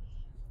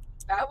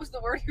was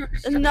the word you were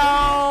saying.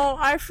 No,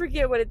 I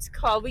forget what it's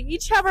called. We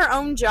each have our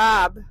own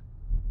job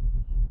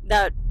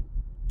that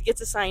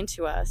gets assigned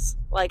to us.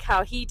 Like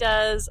how he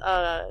does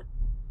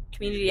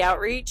community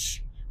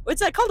outreach. What's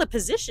that called? A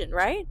position,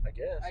 right? I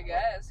guess. I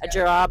guess. A yeah.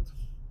 job.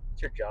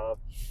 It's your job.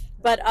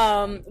 But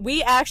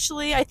we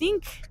actually, I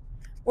think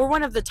we're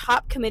one of the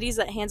top committees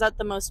that hands out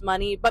the most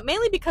money, but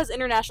mainly because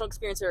international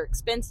experiences are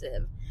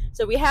expensive.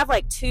 So we have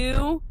like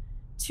two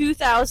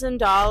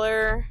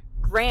 $2,000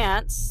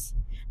 grants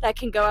that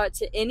can go out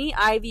to any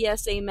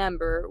IVSA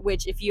member,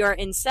 which if you are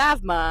in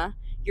SAVMA,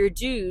 your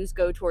dues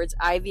go towards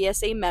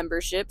IVSA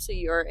membership. So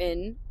you're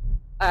in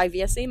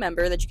IVSA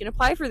member that you can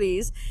apply for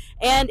these.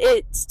 And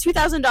it's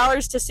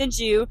 $2,000 to send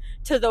you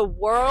to the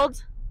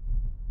World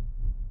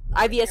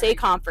IVSA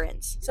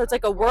conference. So it's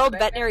like a World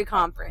Veterinary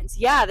Conference.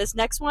 Yeah, this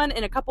next one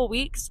in a couple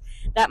weeks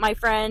that my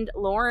friend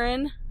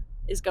Lauren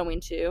is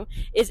going to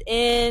is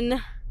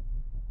in,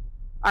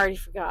 I already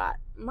forgot.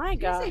 My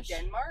gosh. Did you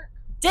say Denmark?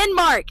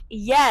 Denmark.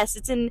 Yes,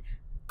 it's in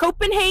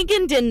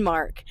Copenhagen,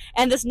 Denmark.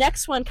 And this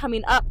next one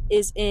coming up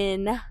is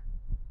in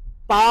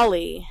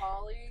Bali.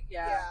 Bali?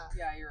 Yeah,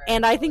 you're right.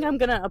 And I think I'm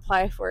going to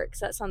apply for it because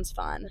that sounds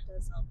fun. That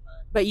does sound fun.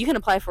 But you can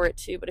apply for it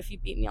too. But if you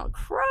beat me, I'll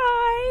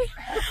cry.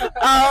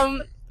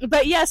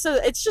 But yeah, so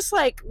it's just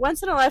like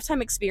once in a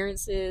lifetime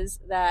experiences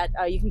that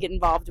you can get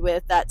involved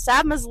with. That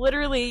SAVMA's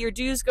literally, your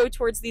dues go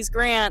towards these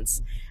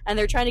grants, and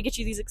they're trying to get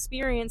you these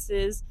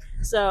experiences.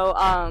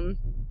 So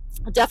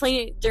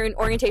definitely during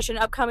orientation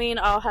upcoming,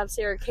 I'll have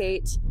Sarah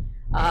Kate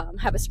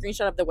have a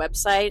screenshot of the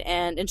website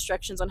and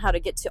instructions on how to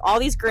get to all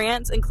these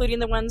grants, including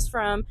the ones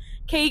from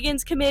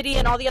Kagan's committee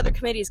and all the other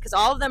committees, because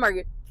all of them are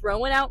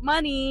throwing out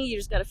money. You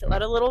just got to fill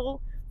out a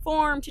little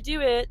form to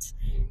do it.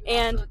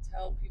 And also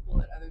tell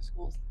people at other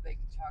schools that they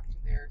can talk to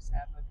their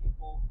SAVMA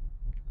people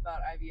about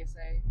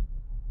IVSA.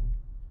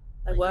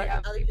 Like what? We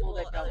have Other people people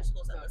that at don't other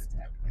schools go that to listen.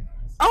 tech.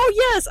 Oh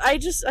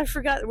yes, I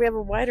forgot we have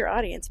a wider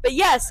audience. But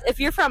yes, if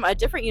you're from a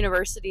different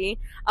university,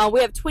 we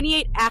have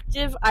 28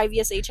 active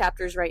IVSA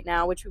chapters right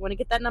now, which we want to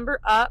get that number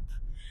up.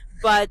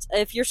 But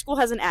if your school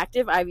has an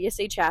active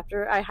IVSA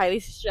chapter, I highly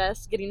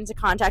suggest getting into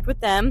contact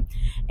with them.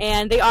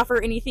 And they offer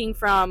anything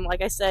from,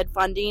 like I said,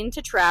 funding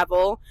to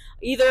travel.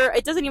 Either,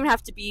 it doesn't even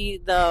have to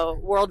be the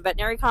World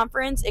Veterinary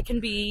Conference. It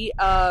can be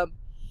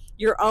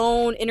your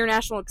own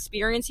international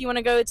experience you want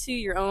to go to,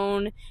 your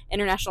own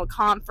international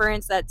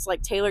conference that's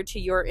like tailored to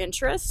your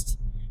interest.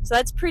 So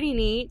that's pretty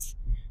neat.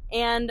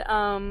 And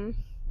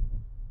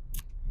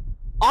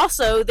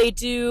also they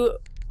do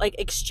like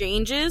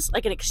exchanges,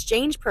 like an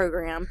exchange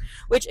program,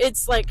 which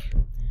it's like,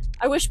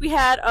 I wish we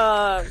had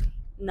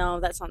no,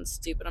 that sounds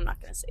stupid. I'm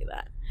not going to say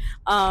that.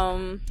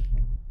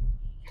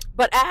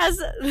 But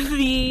as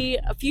the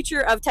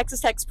future of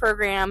Texas Tech's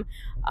program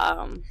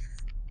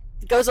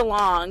goes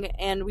along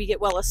and we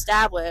get well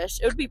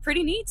established, it would be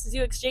pretty neat to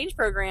do exchange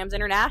programs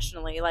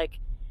internationally.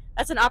 Like,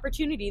 that's an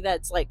opportunity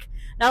that's like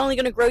not only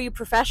going to grow you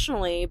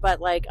professionally,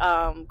 but like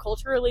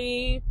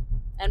culturally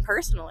and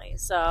personally.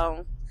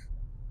 So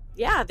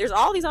yeah, there's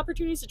all these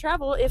opportunities to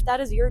travel if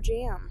that is your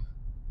jam.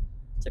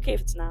 It's okay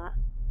if it's not.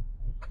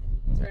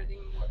 Is there anything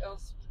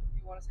else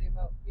you want to say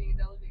about being a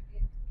delegate,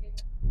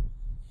 Kagan?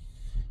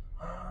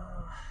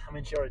 I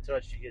mean, she already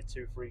touched. You get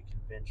 2 free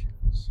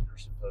conventions or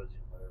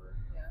symposium, whatever.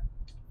 Yeah.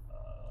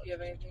 Do you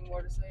have anything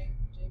more to say,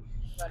 Jamie,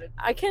 about it?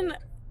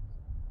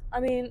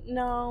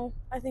 No,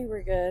 I think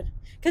we're good.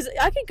 Because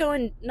I could go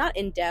in, not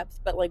in depth,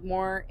 but like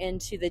more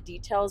into the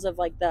details of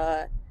like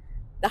the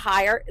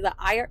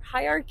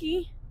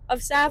hierarchy of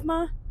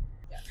SAVMA.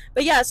 Yeah.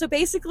 But yeah, so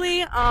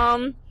basically,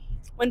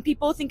 when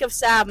people think of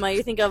SAVMA,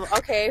 you think of,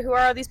 okay, who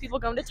are these people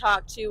going to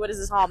talk to? What does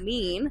this all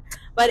mean?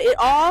 But it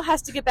all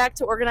has to get back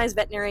to organized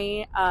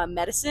veterinary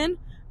medicine,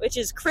 which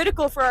is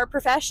critical for our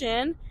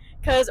profession,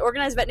 because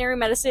organized veterinary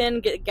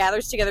medicine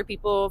gathers together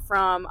people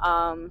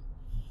from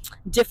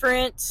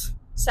different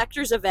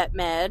sectors of vet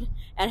med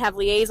and have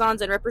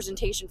liaisons and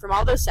representation from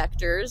all those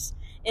sectors,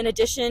 in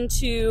addition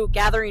to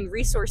gathering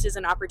resources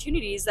and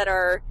opportunities that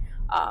are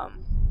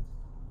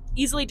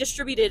easily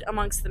distributed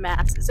amongst the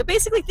masses. So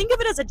basically, think of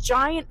it as a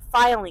giant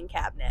filing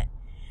cabinet,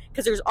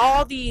 because there's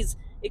all these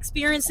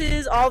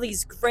experiences, all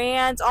these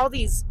grants, all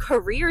these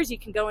careers you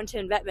can go into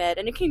in vet med,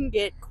 and it can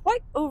get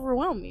quite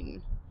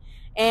overwhelming.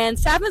 And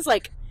SAVMA's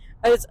like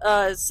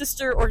a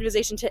sister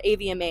organization to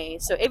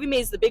AVMA. So AVMA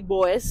is the big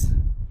boys,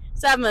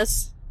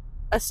 SAVMA's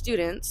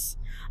students,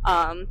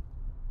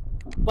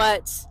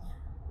 but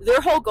their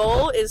whole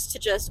goal is to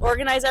just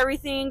organize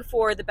everything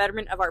for the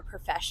betterment of our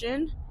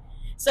profession.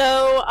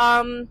 So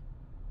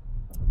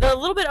the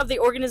little bit of the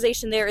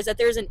organization there is that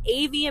there's an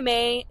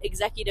AVMA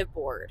executive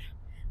board.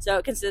 So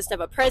it consists of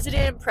a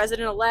president,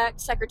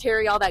 president-elect,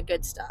 secretary, all that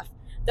good stuff.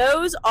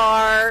 Those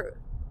are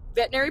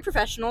veterinary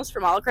professionals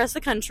from all across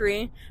the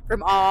country,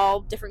 from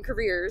all different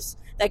careers,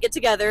 that get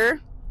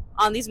together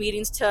on these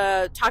meetings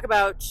to talk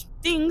about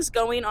things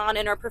going on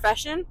in our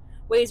profession,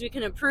 ways we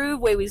can improve,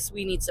 ways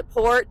we need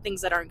support,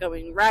 things that aren't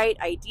going right,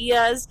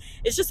 ideas.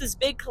 It's just this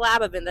big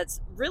collab event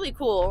that's really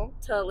cool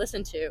to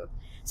listen to.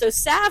 So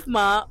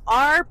SAVMA,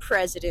 our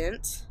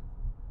president,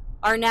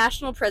 our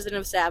national president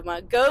of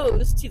SAVMA,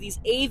 goes to these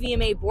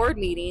AVMA board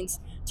meetings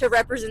to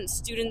represent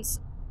students,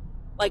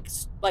 like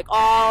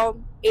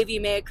all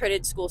AVMA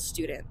accredited school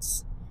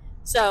students.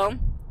 So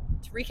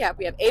to recap,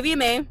 we have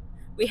AVMA,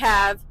 we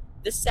have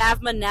the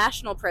SAVMA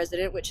national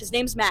president, which his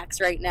name's Max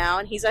right now,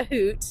 and he's a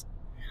hoot.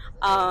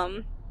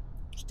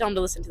 Tell him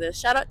to listen to this.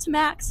 Shout out to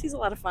Max. He's a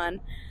lot of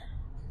fun.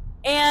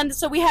 And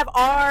so we have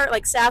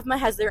SAVMA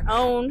has their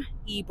own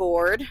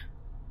e-board,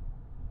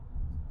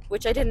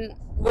 which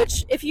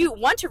if you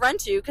want to run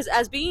to, because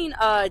as being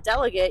a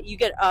delegate, you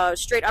get a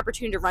straight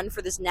opportunity to run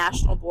for this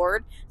national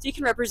board. So you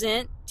can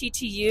represent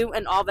TTU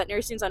and all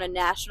veterinary students on a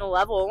national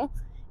level.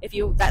 If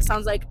that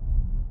sounds like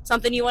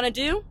something you want to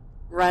do,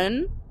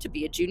 run to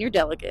be a junior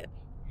delegate.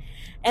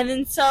 And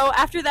then so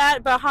after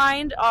that,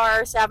 behind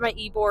our SAVMA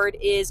e-board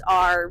is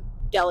our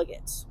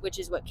delegates, which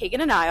is what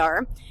Kagan and I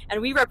are.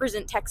 And we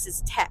represent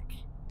Texas Tech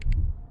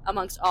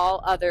amongst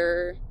all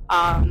other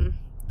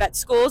vet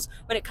schools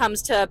when it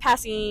comes to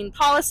passing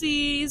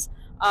policies,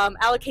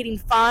 allocating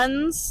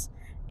funds,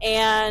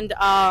 and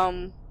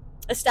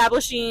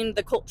establishing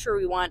the culture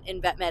we want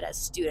in vet med as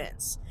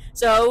students.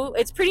 So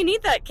it's pretty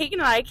neat that Kagan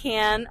and I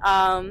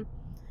can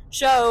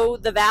show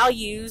the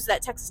values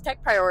that Texas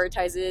Tech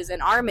prioritizes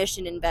and our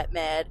mission in vet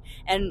med.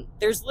 And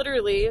there's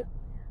literally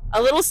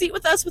a little seat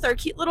with us with our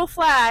cute little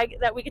flag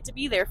that we get to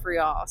be there for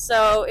y'all.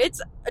 So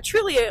it's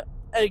truly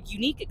a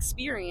unique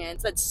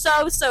experience that's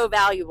so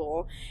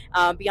valuable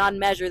beyond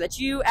measure, that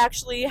you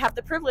actually have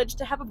the privilege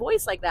to have a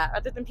voice like that,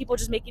 other than people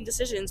just making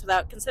decisions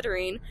without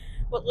considering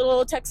what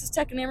little Texas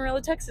Tech in Amarillo,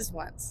 Texas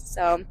wants.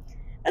 So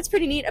that's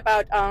pretty neat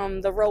about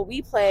the role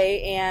we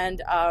play,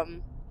 and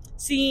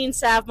seeing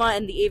SAVMA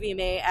and the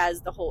AVMA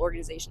as the whole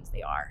organizations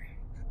they are.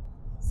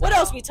 What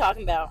else are we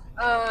talking about?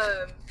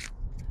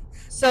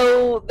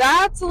 So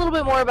that's a little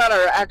bit more about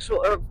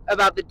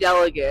about the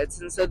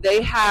delegates, and so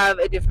they have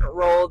a different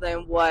role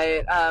than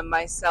what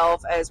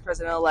myself as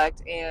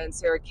president-elect and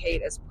Sarah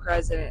Kate as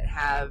president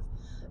have.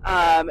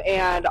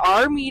 And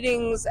our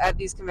meetings at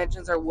these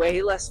conventions are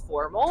way less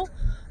formal,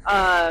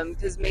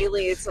 because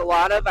mainly it's a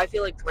lot of, I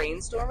feel like,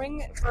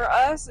 brainstorming for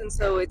us, and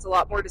so it's a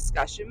lot more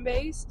discussion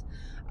based.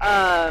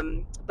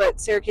 But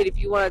Sarah Kate, if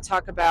you want to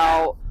talk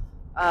about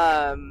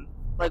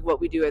what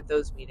we do at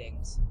those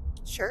meetings.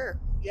 Sure,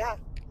 yeah.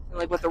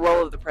 And what the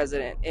role of the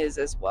president is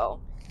as well.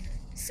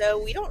 So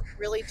we don't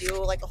really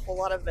do a whole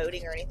lot of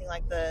voting or anything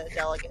like the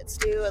delegates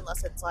do,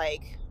 unless it's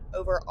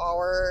over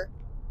our,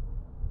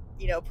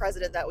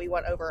 president that we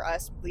want over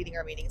us leading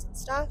our meetings and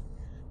stuff.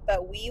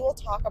 But we will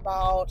talk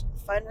about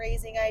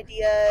fundraising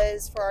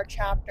ideas for our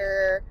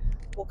chapter.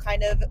 We'll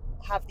kind of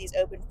have these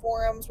open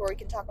forums where we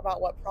can talk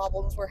about what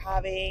problems we're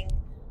having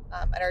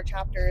at our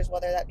chapters,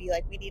 whether that be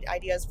we need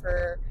ideas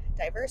for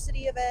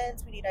diversity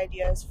events, we need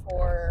ideas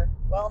for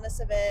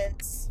wellness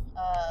events,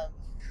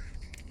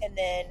 and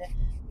then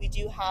we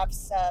do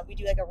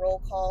a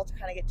roll call to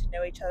kind of get to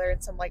know each other,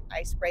 and some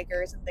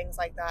icebreakers and things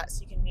like that,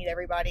 so you can meet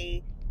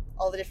everybody,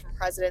 all the different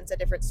presidents at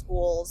different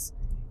schools.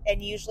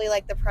 And usually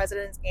the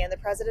presidents and the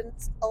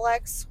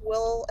presidents-elects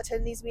will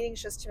attend these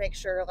meetings just to make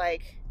sure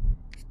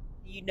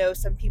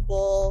some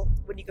people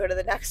when you go to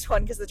the next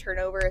one, because the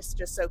turnover is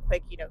just so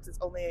quick, because it's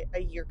only a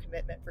year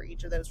commitment for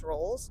each of those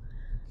roles.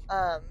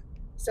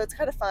 So it's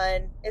kind of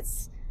fun.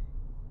 It's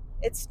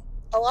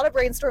a lot of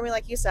brainstorming,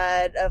 like you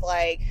said, of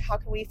how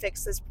can we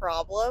fix this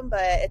problem?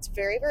 But it's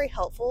very, very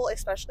helpful,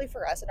 especially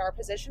for us in our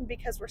position,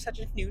 because we're such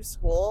a new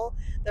school.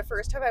 The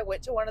first time I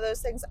went to one of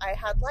those things, I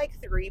had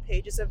 3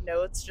 pages of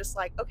notes, just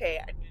okay,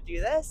 I need to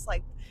do this.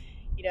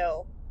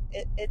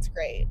 It's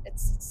great.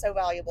 It's so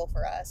valuable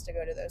for us to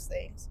go to those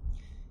things.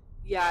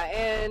 Yeah,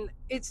 and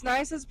it's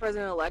nice as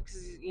president-elect,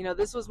 because,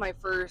 this was my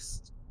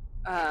first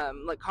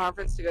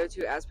conference to go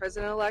to as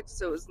president-elect,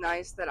 so it was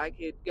nice that I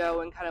could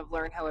go and kind of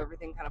learn how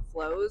everything kind of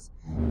flows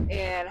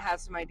and have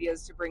some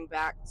ideas to bring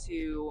back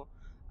to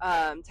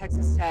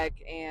Texas Tech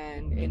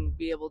and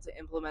be able to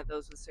implement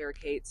those with Sarah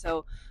Kate.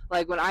 So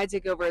when I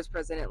take over as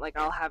president,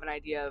 I'll have an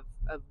idea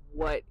of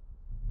what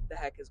the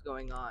heck is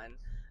going on.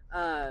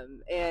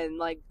 And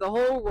the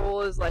whole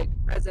role is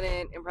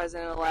president and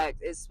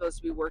president-elect is supposed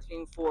to be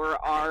working for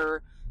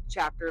our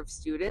chapter of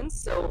students.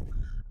 So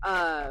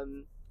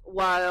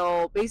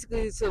while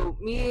basically, so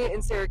me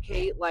and Sarah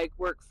Kate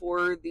work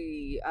for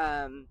the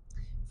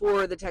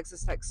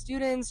Texas Tech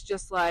students,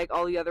 just like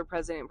all the other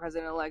president and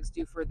president-elects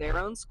do for their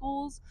own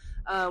schools,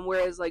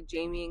 whereas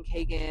Jamie and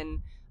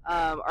Kagan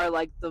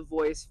are the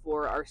voice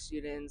for our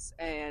students,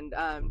 and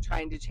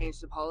trying to change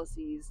the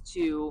policies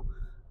to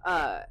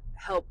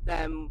help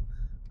them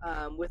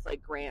with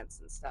grants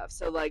and stuff.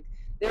 So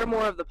they're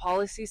more of the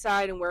policy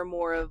side, and we're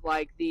more of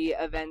the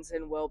events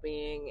and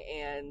well-being,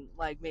 and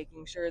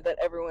making sure that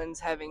everyone's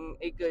having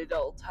a good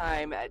old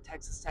time at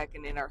Texas Tech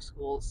and in our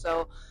schools.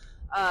 So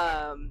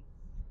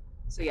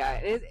yeah,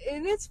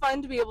 and it's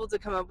fun to be able to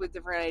come up with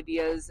different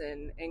ideas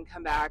and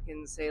come back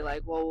and say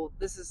well,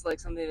 this is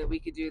something that we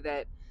could do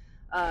that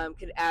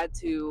could add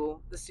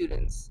to the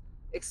students'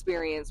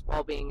 experience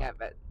while being at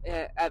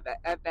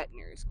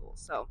veterinary school.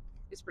 So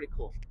it's pretty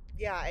cool.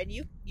 Yeah, and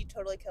you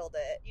totally killed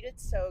it. You did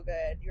so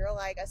good. You're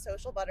a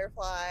social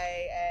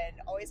butterfly and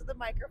always at the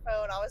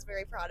microphone. I was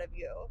very proud of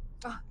you.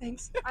 Oh,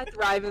 thanks. I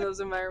thrive in those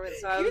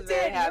environments, so I was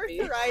very happy.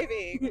 You're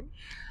thriving.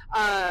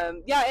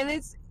 Yeah, and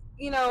it's,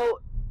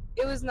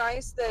 it was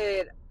nice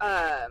that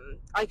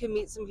I could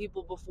meet some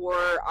people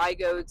before I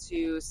go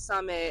to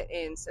Summit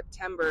in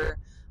September,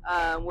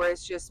 where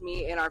it's just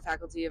me and our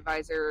faculty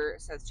advisor,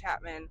 Seth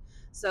Chapman.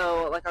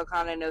 So, like, I'll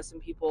kind of know some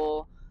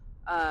people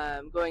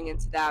going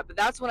into that. But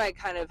that's when I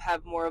kind of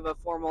have more of a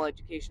formal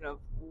education of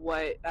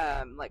what,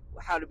 like,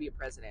 how to be a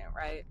president,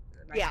 right?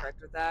 Am I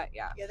correct with that?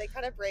 Yeah. Yeah, they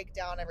kind of break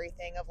down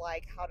everything of,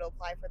 like, how to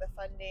apply for the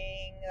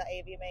funding that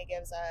AVMA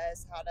gives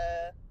us, how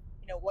to,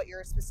 what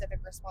your specific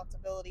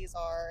responsibilities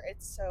are.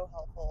 It's so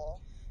helpful.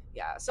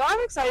 Yeah, so I'm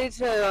excited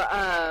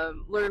to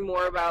learn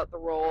more about the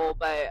role,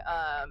 but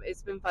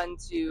it's been fun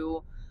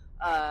to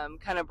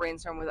kind of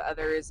brainstorm with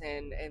others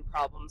and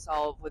problem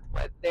solve with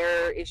what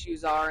their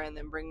issues are, and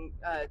then bring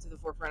to the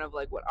forefront of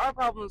like what our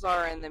problems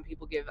are, and then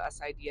people give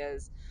us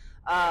ideas.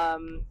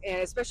 And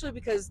especially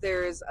because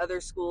there's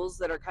other schools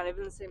that are kind of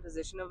in the same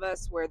position of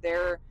us, where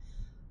they're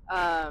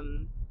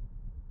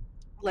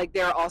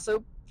they're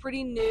also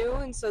pretty new,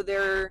 and so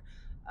they're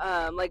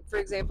like, for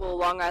example,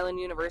 Long Island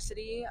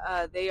University,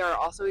 they are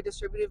also a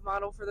distributive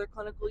model for their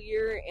clinical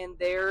year, and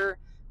their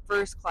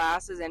first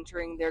class is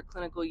entering their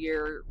clinical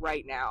year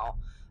right now.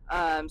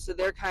 So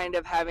they're kind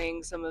of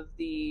having some of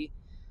the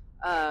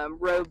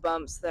road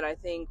bumps that I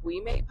think we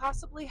may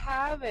possibly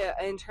have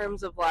in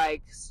terms of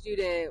like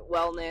student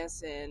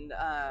wellness and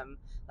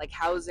like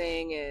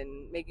housing,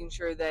 and making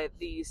sure that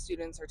the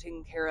students are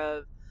taken care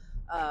of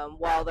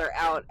while they're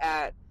out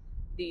at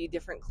the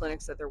different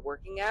clinics that they're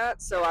working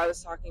at. So I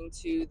was talking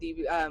to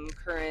the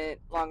current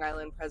Long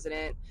Island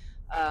president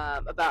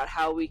about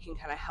how we can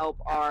kind of help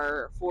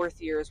our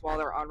fourth years while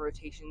they're on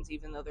rotations,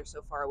 even though they're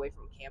so far away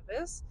from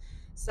campus.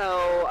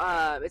 So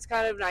it's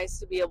kind of nice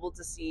to be able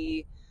to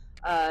see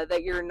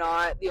that you're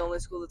not the only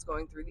school that's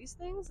going through these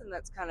things, and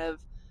that's kind of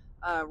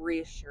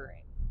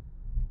reassuring.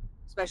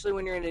 Especially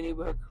when you're in a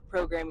new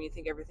program, you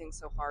think everything's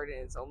so hard and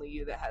it's only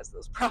you that has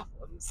those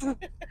problems.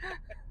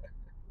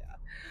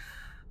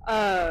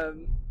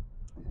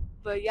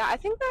 But yeah, I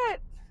think that,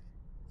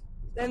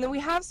 and then we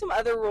have some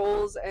other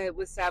roles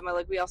with SAVMA.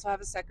 Like, we also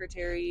have a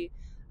secretary,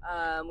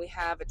 we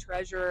have a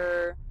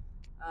treasurer,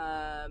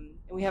 and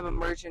we have a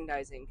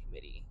merchandising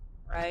committee,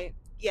 right?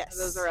 Yes.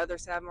 Those are other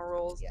SAVMA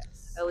roles.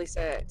 Yes. At least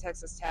at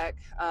Texas Tech.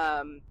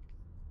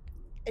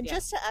 And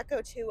just to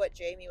echo too what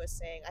Jamie was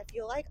saying, I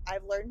feel like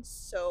I've learned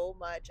so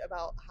much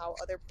about how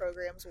other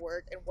programs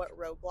work and what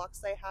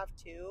roadblocks they have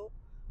too.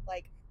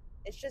 Like,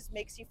 it just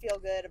makes you feel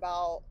good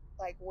about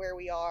like where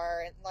we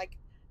are, and like,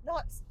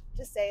 not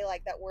to say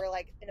like that we're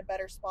like in a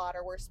better spot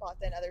or worse spot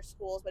than other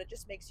schools, but it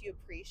just makes you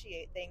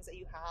appreciate things that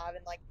you have,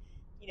 and like,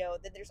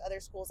 that there's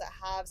other schools that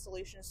have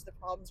solutions to the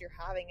problems you're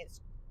having.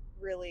 It's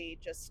really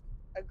just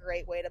a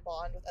great way to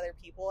bond with other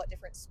people at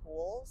different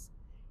schools,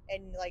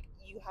 and like,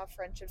 you have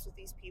friendships with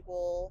these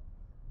people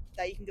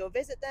that you can go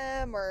visit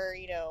them, or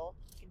you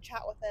can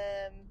chat with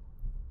them,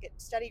 get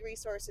study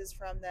resources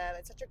from them.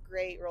 It's such a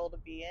great role to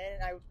be in,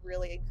 and I would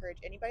really encourage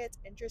anybody that's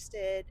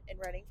interested in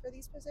running for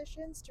these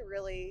positions to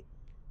really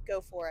go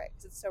for it,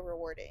 because it's so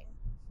rewarding.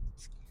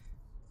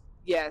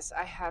 Yes,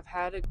 I have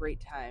had a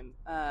great time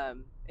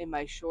in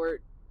my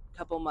short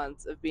couple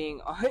months of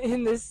being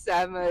in this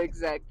SAVMA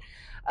exec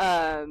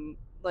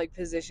like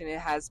position. It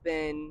has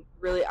been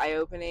really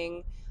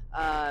eye-opening,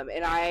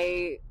 and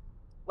I,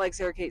 like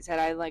Sarah Kate said,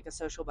 I'm like a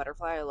social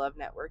butterfly. I love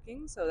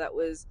networking, so that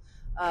was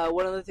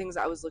one of the things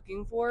I was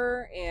looking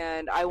for,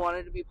 and I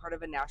wanted to be part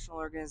of a national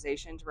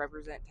organization to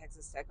represent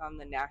Texas Tech on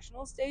the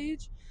national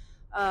stage.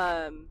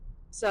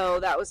 So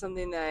that was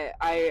something that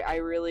I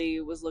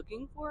really was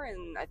looking for,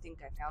 and I think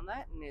I found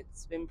that, and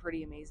it's been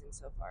pretty amazing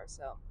so far.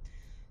 So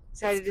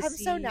excited to see.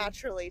 It's come so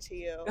naturally to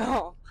you.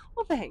 Oh,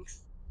 well,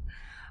 thanks.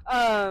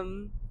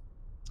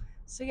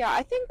 So yeah,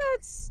 I think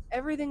that's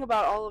everything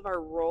about all of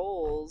our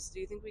roles. Do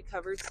you think we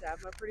covered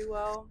SAVMA pretty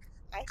well?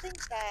 I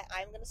think that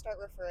I'm going to start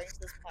referring to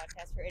this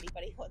podcast for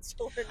anybody who wants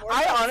to learn more.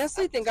 I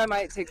honestly think I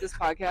might take this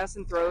podcast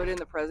and throw it in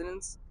the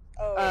president's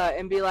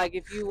and be like,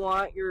 if you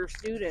want your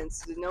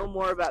students to know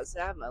more about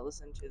SAVMA,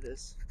 listen to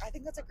this. I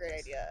think that's a great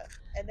idea,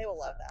 and they will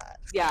love that.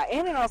 Yeah,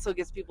 and it also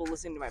gets people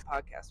listening to my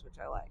podcast, which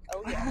I like.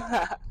 Oh,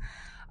 yeah.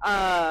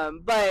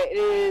 But it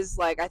is,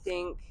 like, I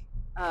think,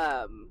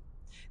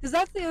 because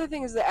that's the other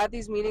thing, is that at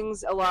these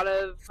meetings, a lot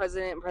of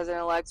president and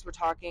president-elects were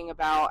talking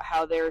about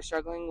how they're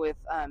struggling with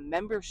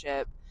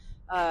membership,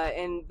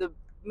 and the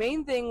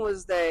main thing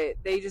was that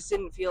they just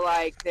didn't feel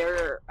like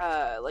their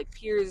like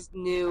peers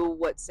knew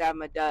what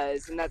SAVMA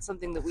does, and that's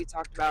something that we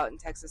talked about in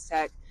Texas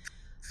Tech.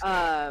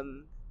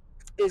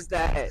 Is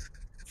that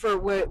for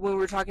when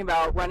we're talking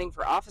about running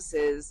for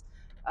offices,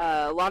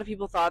 a lot of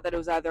people thought that it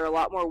was either a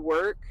lot more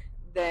work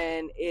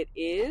than it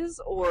is,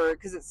 or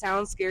because it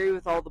sounds scary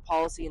with all the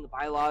policy and the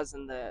bylaws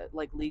and the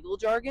like legal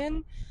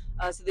jargon,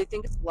 so they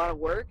think it's a lot of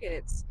work, and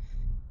it's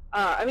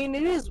I mean,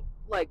 it is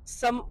like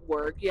some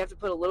work. You have to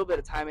put a little bit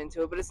of time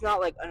into it, but it's not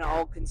like an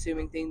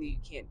all-consuming thing that you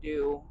can't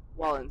do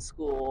while in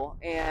school,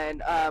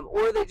 and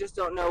or they just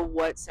don't know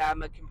what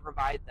SAVMA can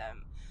provide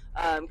them,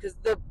 because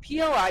the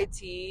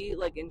PLIT,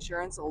 like,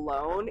 insurance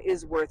alone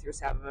is worth your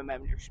SAVMA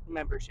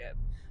membership.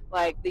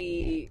 Like,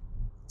 the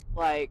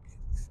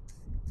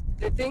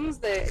the things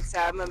that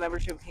SAVMA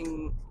membership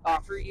can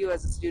offer you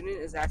as a student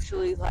is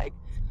actually like,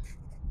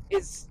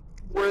 it's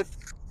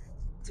worth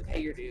to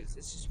pay your dues.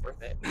 It's just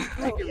worth it.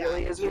 Like it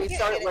really is. When you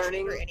start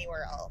learning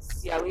anywhere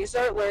else. Yeah, when you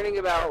start learning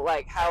about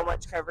like how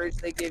much coverage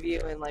they give you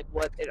and like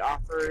what it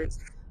offers,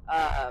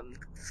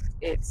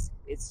 it's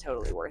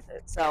totally worth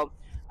it. So,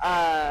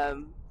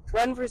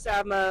 run for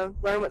SAVMA,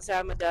 learn what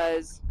SAVMA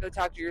does, go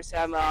talk to your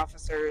SAVMA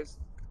officers.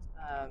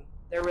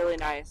 They're really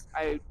nice.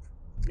 I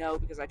know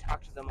because I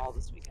talked to them all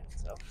this weekend.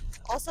 So,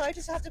 also, I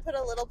just have to put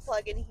a little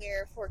plug in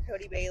here for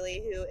Cody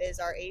Bailey, who is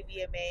our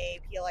AVMA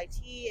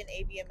PLIT and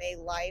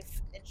AVMA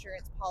Life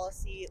Insurance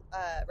Policy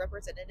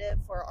representative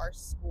for our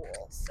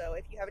school. So,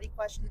 if you have any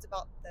questions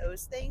about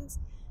those things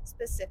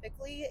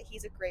specifically,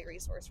 he's a great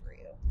resource for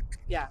you.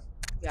 Yeah,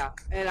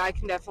 and I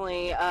can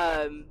definitely.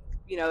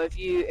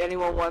 If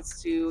anyone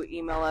wants to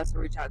email us or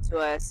reach out to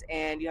us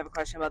and you have a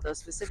question about those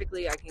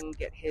specifically, I can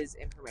get his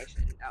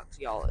information out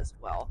to y'all as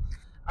well.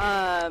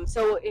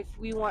 So if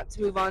we want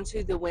to move on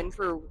to the win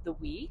for the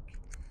week,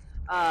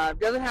 it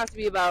doesn't have to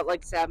be about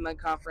like SAVMA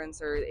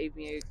conference or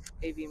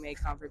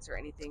AVMA conference or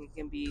anything. It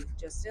can be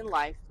just in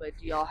life, but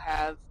do y'all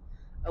have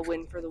a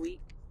win for the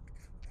week?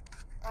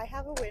 I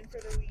have a win for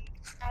the week.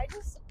 I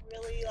just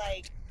really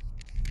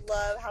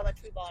love how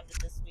much we bonded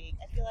this week.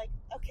 I feel like,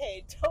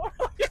 okay, don't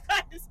roll your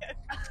eyes at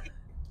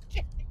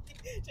me.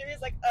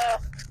 Jamie's like,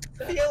 ugh,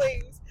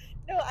 feelings.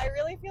 No, I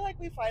really feel like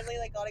we finally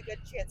got a good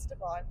chance to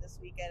bond this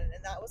weekend,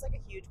 and that was a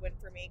huge win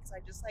for me because I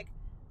just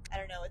I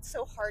don't know, it's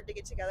so hard to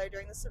get together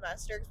during the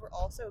semester because we're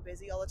all so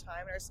busy all the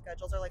time and our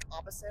schedules are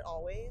opposite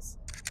always.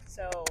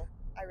 So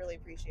I really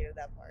appreciated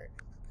that part.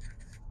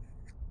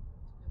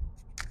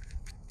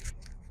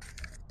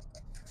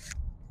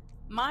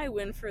 My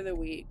win for the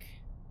week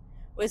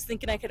was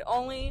thinking I could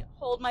only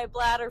hold my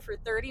bladder for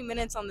 30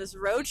 minutes on this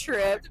road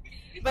trip,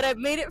 but I've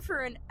made it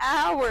for an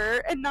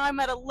hour, and now I'm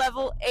at a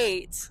level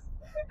 8.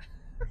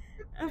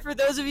 And for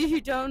those of you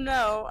who don't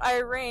know,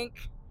 I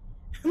rank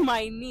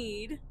my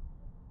need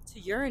to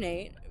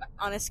urinate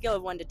on a scale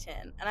of 1 to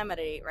 10, and I'm at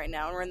an 8 right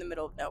now, and we're in the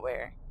middle of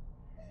nowhere.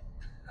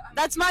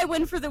 That's my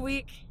win for the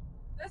week.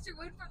 That's your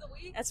win for the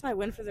week? That's my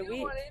win for the You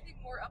week. want anything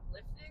more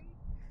uplifting?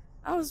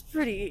 That was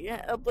pretty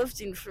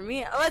uplifting for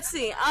me. Let's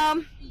see.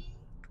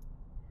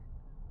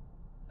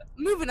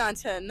 Moving on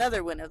to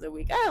another win of the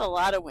week. I have a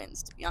lot of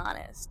wins, to be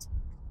honest.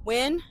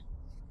 Win,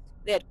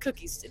 they had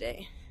cookies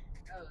today.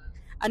 Oh.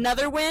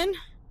 Another win,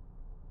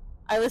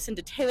 I listened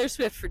to Taylor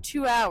Swift for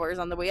 2 hours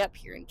on the way up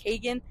here, and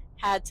Kagan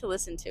had to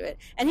listen to it.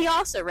 And he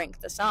also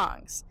ranked the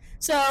songs.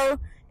 So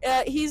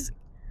he's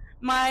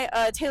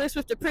my Taylor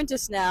Swift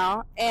apprentice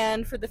now,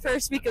 and for the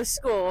first week of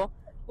school,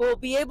 will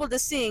be able to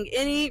sing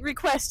any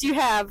request you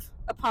have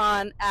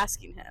upon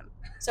asking him.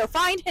 So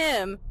find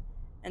him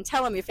and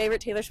tell him your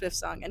favorite Taylor Swift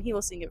song, and he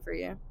will sing it for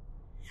you.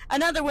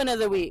 Another win of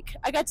the week.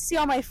 I got to see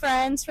all my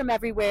friends from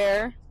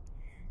everywhere,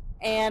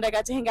 and I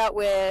got to hang out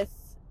with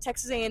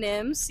Texas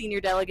A&M's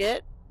senior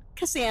delegate,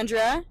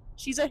 Cassandra.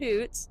 She's a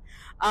hoot.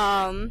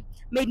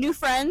 Made new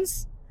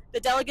friends. The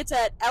delegates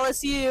at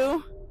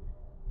LSU,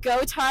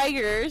 go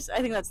Tigers. I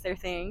think that's their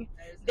thing.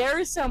 They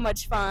were so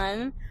much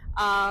fun.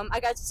 I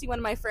got to see one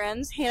of my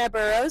friends, Hannah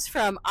Burrows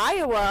from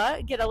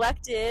Iowa, get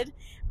elected.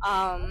 She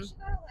got elected?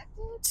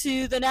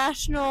 To the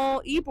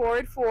National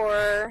E-Board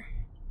for...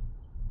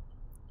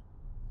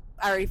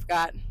 I already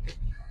forgot.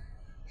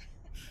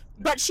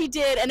 But she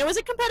did, and it was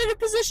a competitive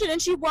position,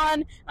 and she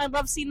won. I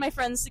love seeing my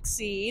friends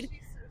succeed.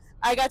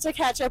 I got to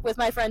catch up with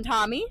my friend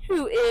Tommy,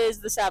 who is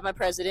the SAVMA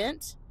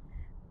president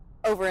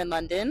over in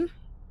London.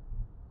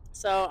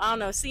 So, I don't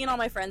know, seeing all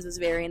my friends was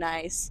very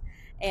nice,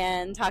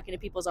 and talking to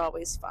people is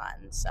always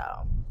fun.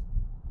 So,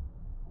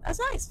 that's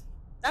nice.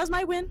 That was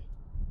my win.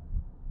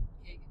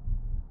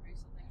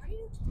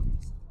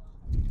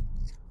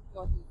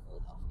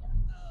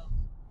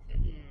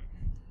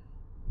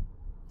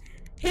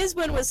 His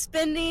win was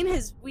spending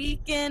his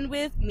weekend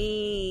with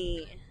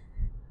me.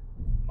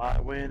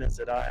 My win is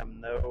that I am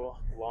no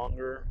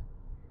longer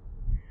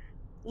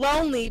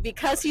lonely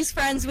because he's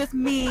friends with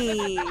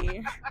me.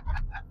 You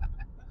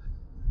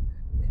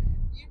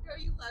know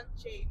you love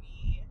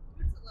Jamie.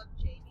 Who doesn't love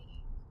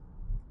Jamie?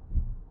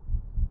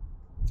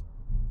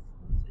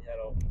 See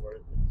how to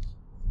word this.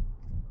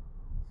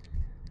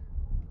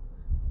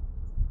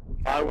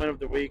 My win of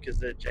the week is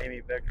that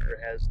Jamie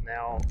Becker has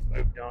now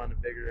moved on to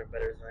bigger and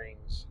better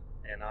things,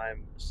 and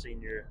I'm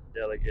senior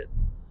delegate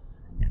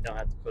and don't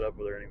have to put up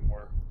with her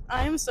anymore.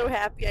 I am so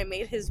happy I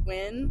made his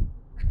win.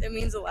 It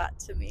means a lot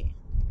to me.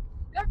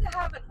 You have to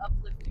have an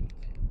uplifting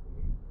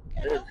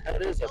win.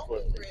 That is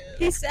uplifting.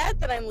 He's sad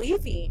that I'm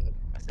leaving.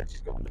 I said she's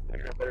going to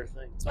bigger and better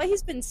things. That's why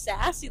he's been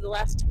sassy the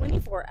last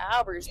 24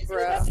 hours,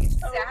 bro. He's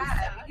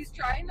sad. He's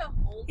trying to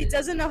hold He it.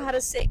 doesn't know how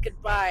to say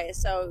goodbye,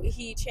 so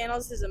he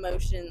channels his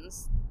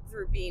emotions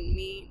through being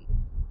mean.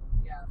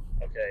 Yeah.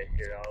 Okay,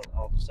 here,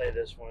 I'll say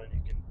this one.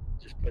 You can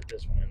just put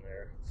this one in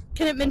there.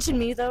 Can it mention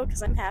me, though?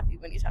 Because I'm happy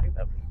when you talk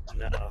about me.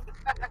 No.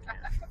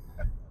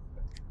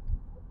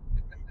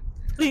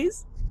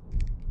 Please?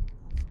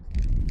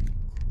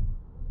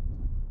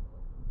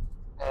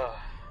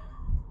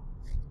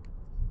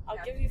 I'll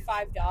I'll give you $5.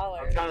 I'm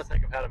trying to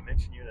think of how to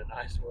mention you in a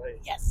nice way.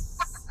 Yes.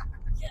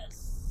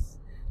 Yes.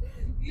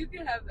 You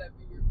can have that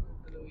be your food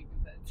for the week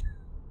event.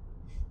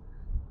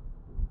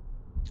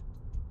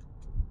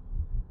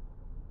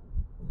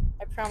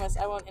 I promise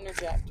I won't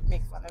interject or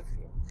make fun of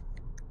you.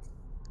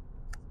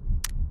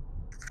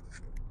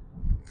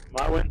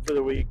 My win for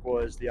the week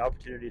was the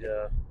opportunity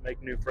to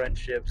make new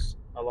friendships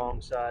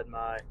alongside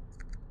my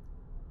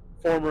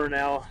former,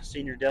 now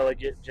senior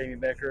delegate, Jamie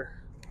Becker.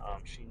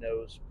 She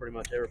knows pretty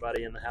much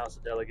everybody in the House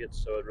of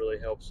Delegates, so it really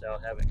helps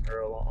out having her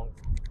along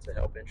to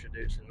help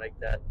introduce and make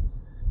that,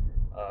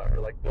 or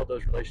like build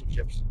those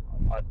relationships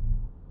a lot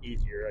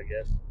easier, I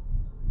guess.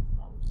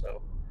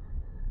 So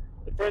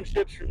the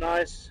friendships are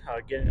nice.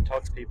 Getting to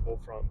talk to people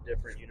from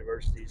different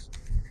universities,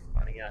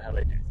 finding out how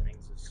they do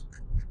things is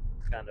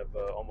kind of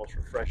almost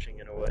refreshing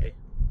in a way.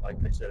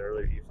 Like they said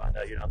earlier, you find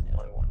out you're not the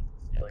only one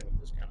dealing with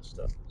this kind of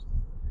stuff.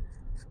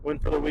 Win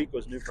for the week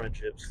was new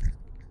friendships.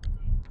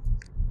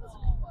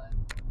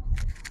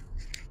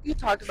 You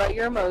talked about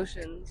your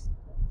emotions.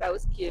 That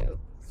was cute.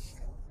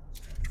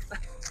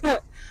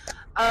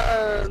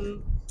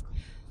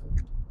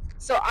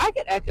 So I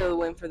could echo the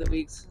win for the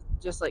weeks,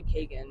 just like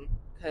Kagan,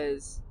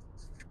 because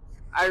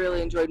I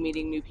really enjoyed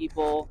meeting new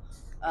people.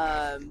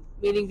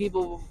 Meeting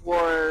people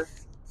before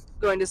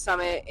going to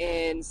Summit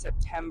in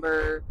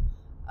September.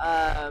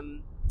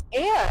 And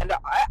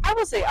I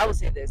will say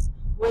this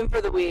win for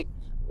the week.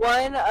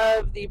 One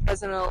of the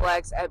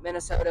president-elects at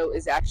Minnesota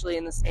is actually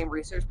in the same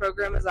research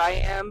program as I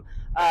am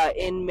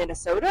in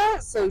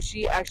Minnesota, so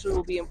she actually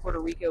will be in Puerto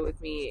Rico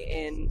with me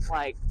in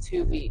like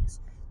 2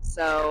 weeks.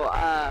 So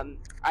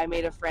I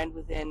made a friend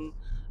within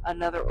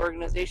another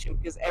organization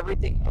because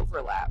everything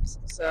overlaps.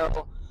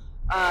 So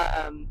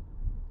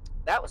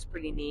that was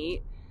pretty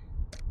neat.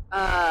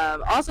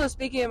 Also,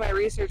 speaking of my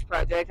research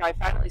project, I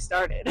finally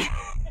started.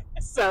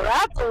 So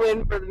that's a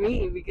win for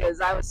me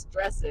because I was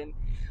stressing.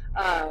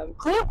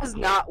 Clint was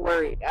not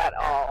worried at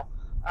all.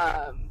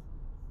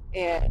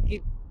 And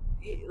he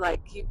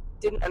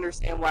didn't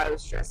understand why I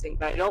was stressing,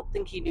 but I don't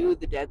think he knew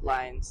the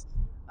deadlines.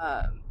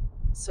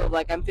 So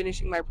like I'm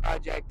finishing my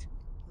project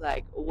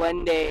like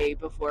one day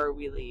before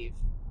we leave.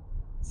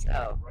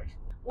 So,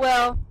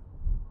 well,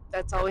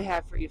 that's all we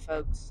have for you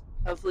folks.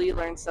 Hopefully you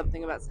learned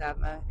something about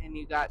SAVMA and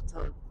you got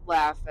to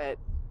laugh at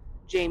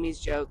Jamie's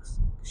jokes.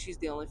 She's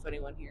the only funny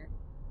one here.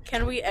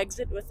 Can we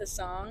exit with a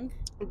song?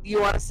 Do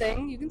you want to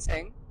sing? You can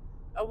sing.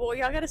 Oh, well,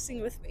 y'all gotta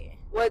sing with me.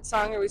 What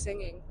song are we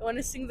singing? I want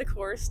to sing the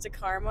chorus to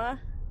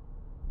Karma,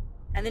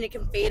 and then it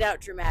can fade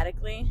out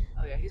dramatically.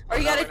 Oh yeah, he's Or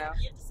you gotta. now.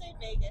 You have to say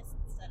Vegas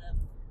instead of.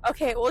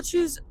 Okay, we'll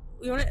choose.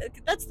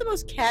 That's the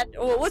most cat.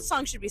 Well, what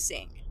song should we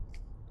sing?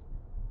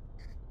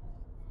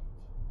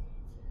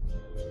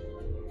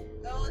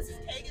 Oh, this is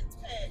Kagan's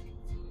pick.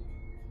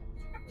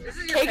 This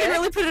is your Kagan pick?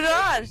 really put it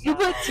on. You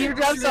put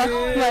teardrops on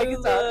my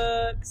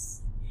guitar.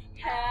 Looks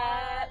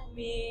at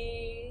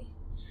me.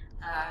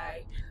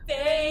 I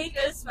fake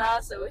a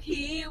smile so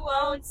he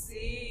won't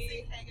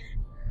see.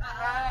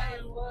 I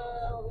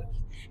won't.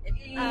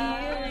 And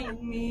I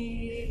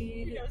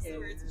need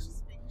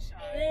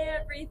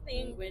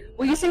everything when.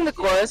 Will you sing the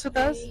chorus with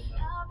us? And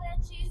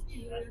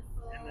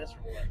this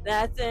one.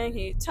 That thing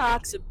he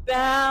talks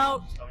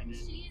about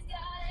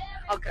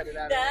I'll cut it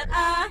out. that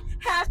I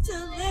have to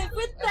live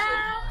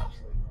without.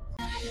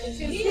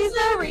 He's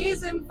the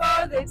reason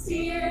for the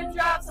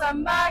teardrops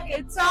on my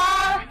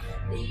guitar.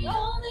 The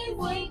only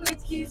Thing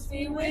which keeps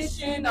me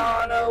wishing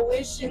on a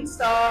wishing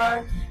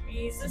star.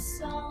 He's a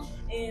song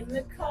in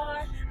the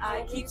car.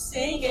 I keep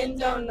singing,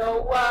 don't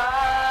know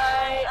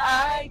why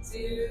I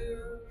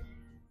do.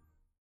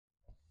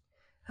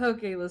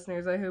 Okay,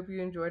 listeners, I hope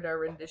you enjoyed our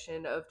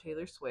rendition of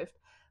Taylor Swift.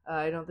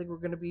 I don't think we're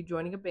going to be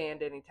joining a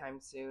band anytime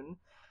soon.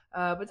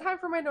 But time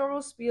for my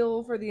normal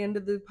spiel for the end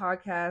of the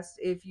podcast.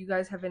 If you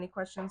guys have any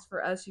questions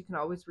for us, you can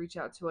always reach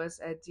out to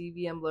us at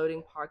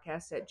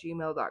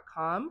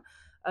dvmloadingpodcast@gmail.com.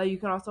 You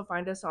can also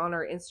find us on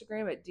our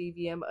Instagram at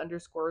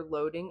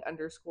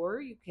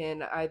dvm_loading_. You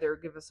can either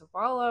give us a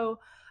follow,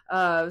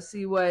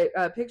 see what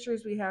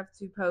pictures we have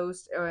to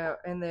post,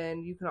 and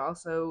then you can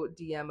also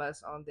DM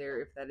us on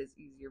there if that is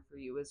easier for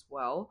you as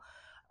well.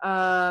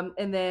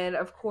 And then,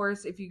 of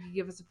course, if you could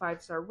give us a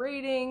 5-star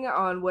rating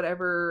on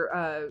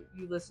whatever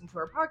you listen to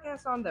our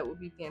podcast on, that would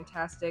be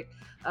fantastic.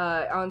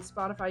 On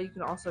Spotify, you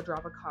can also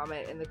drop a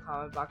comment in the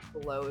comment box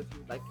below if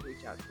you'd like to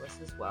reach out to us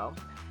as well.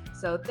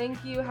 So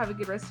thank you. Have a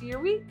good rest of your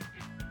week.